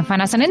Podcast, and you can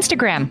find us on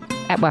Instagram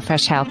at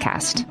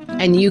WhatFreshHellCast.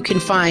 And you can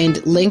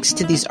find links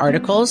to these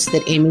articles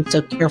that Amy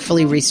so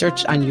carefully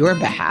researched on your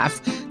behalf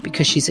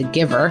because she's a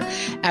giver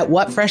at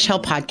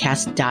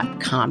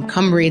whatfreshhellpodcast.com.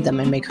 Come read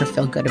them and make her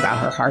feel good about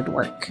her hard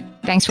work.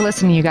 Thanks for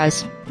listening, you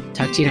guys.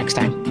 Talk to you next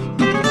time.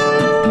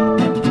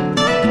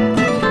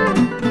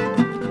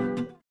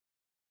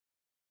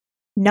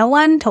 No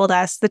one told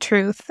us the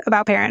truth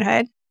about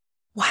parenthood.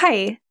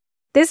 Why?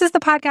 This is the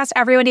podcast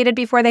everyone needed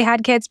before they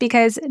had kids,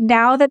 because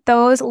now that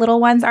those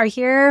little ones are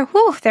here,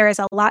 there is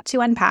a lot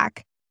to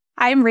unpack.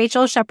 I'm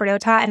Rachel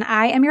Shepardota, and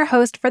I am your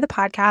host for the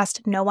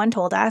podcast No One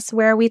Told Us,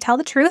 where we tell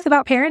the truth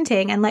about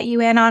parenting and let you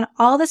in on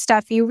all the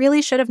stuff you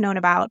really should have known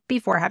about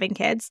before having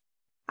kids.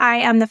 I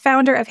am the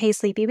founder of Hey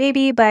Sleepy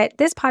Baby, but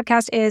this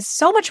podcast is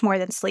so much more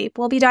than sleep.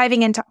 We'll be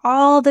diving into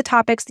all the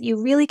topics that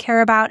you really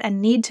care about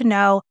and need to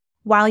know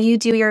while you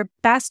do your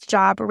best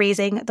job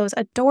raising those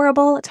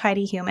adorable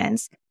tiny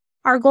humans.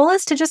 Our goal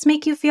is to just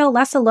make you feel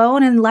less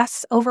alone and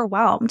less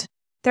overwhelmed.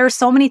 There are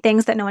so many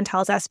things that no one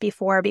tells us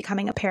before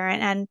becoming a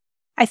parent, and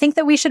I think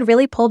that we should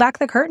really pull back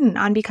the curtain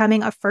on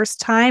becoming a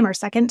first-time or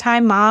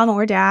second-time mom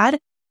or dad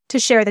to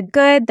share the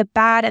good, the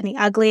bad, and the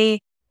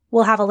ugly.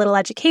 We'll have a little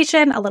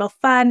education, a little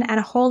fun, and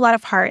a whole lot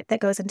of heart that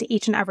goes into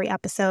each and every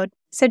episode.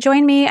 So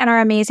join me and our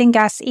amazing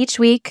guests each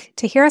week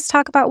to hear us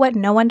talk about what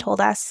no one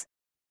told us.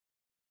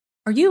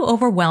 Are you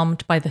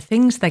overwhelmed by the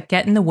things that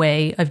get in the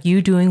way of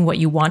you doing what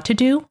you want to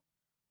do?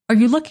 Are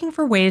you looking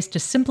for ways to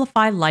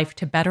simplify life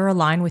to better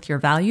align with your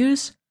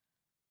values?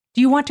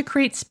 Do you want to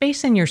create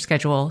space in your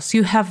schedule so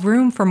you have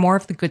room for more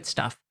of the good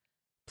stuff?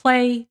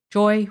 Play,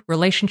 joy,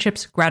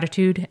 relationships,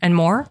 gratitude, and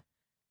more?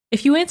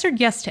 If you answered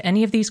yes to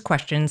any of these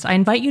questions, I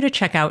invite you to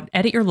check out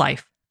Edit Your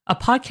Life, a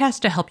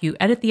podcast to help you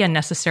edit the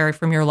unnecessary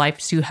from your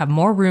life so you have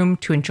more room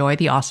to enjoy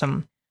the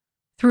awesome.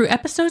 Through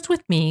episodes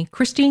with me,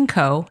 Christine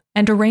Coe,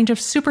 and a range of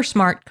super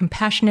smart,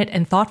 compassionate,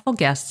 and thoughtful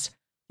guests,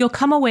 you'll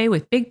come away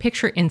with big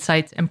picture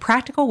insights and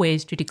practical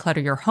ways to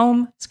declutter your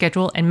home,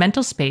 schedule, and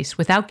mental space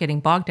without getting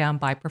bogged down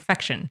by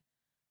perfection.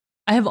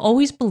 I have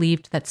always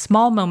believed that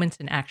small moments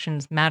and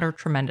actions matter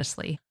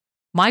tremendously.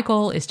 My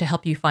goal is to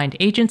help you find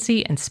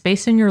agency and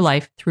space in your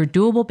life through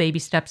doable baby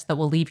steps that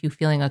will leave you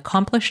feeling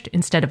accomplished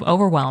instead of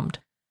overwhelmed.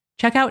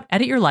 Check out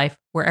Edit Your Life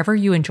wherever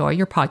you enjoy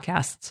your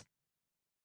podcasts.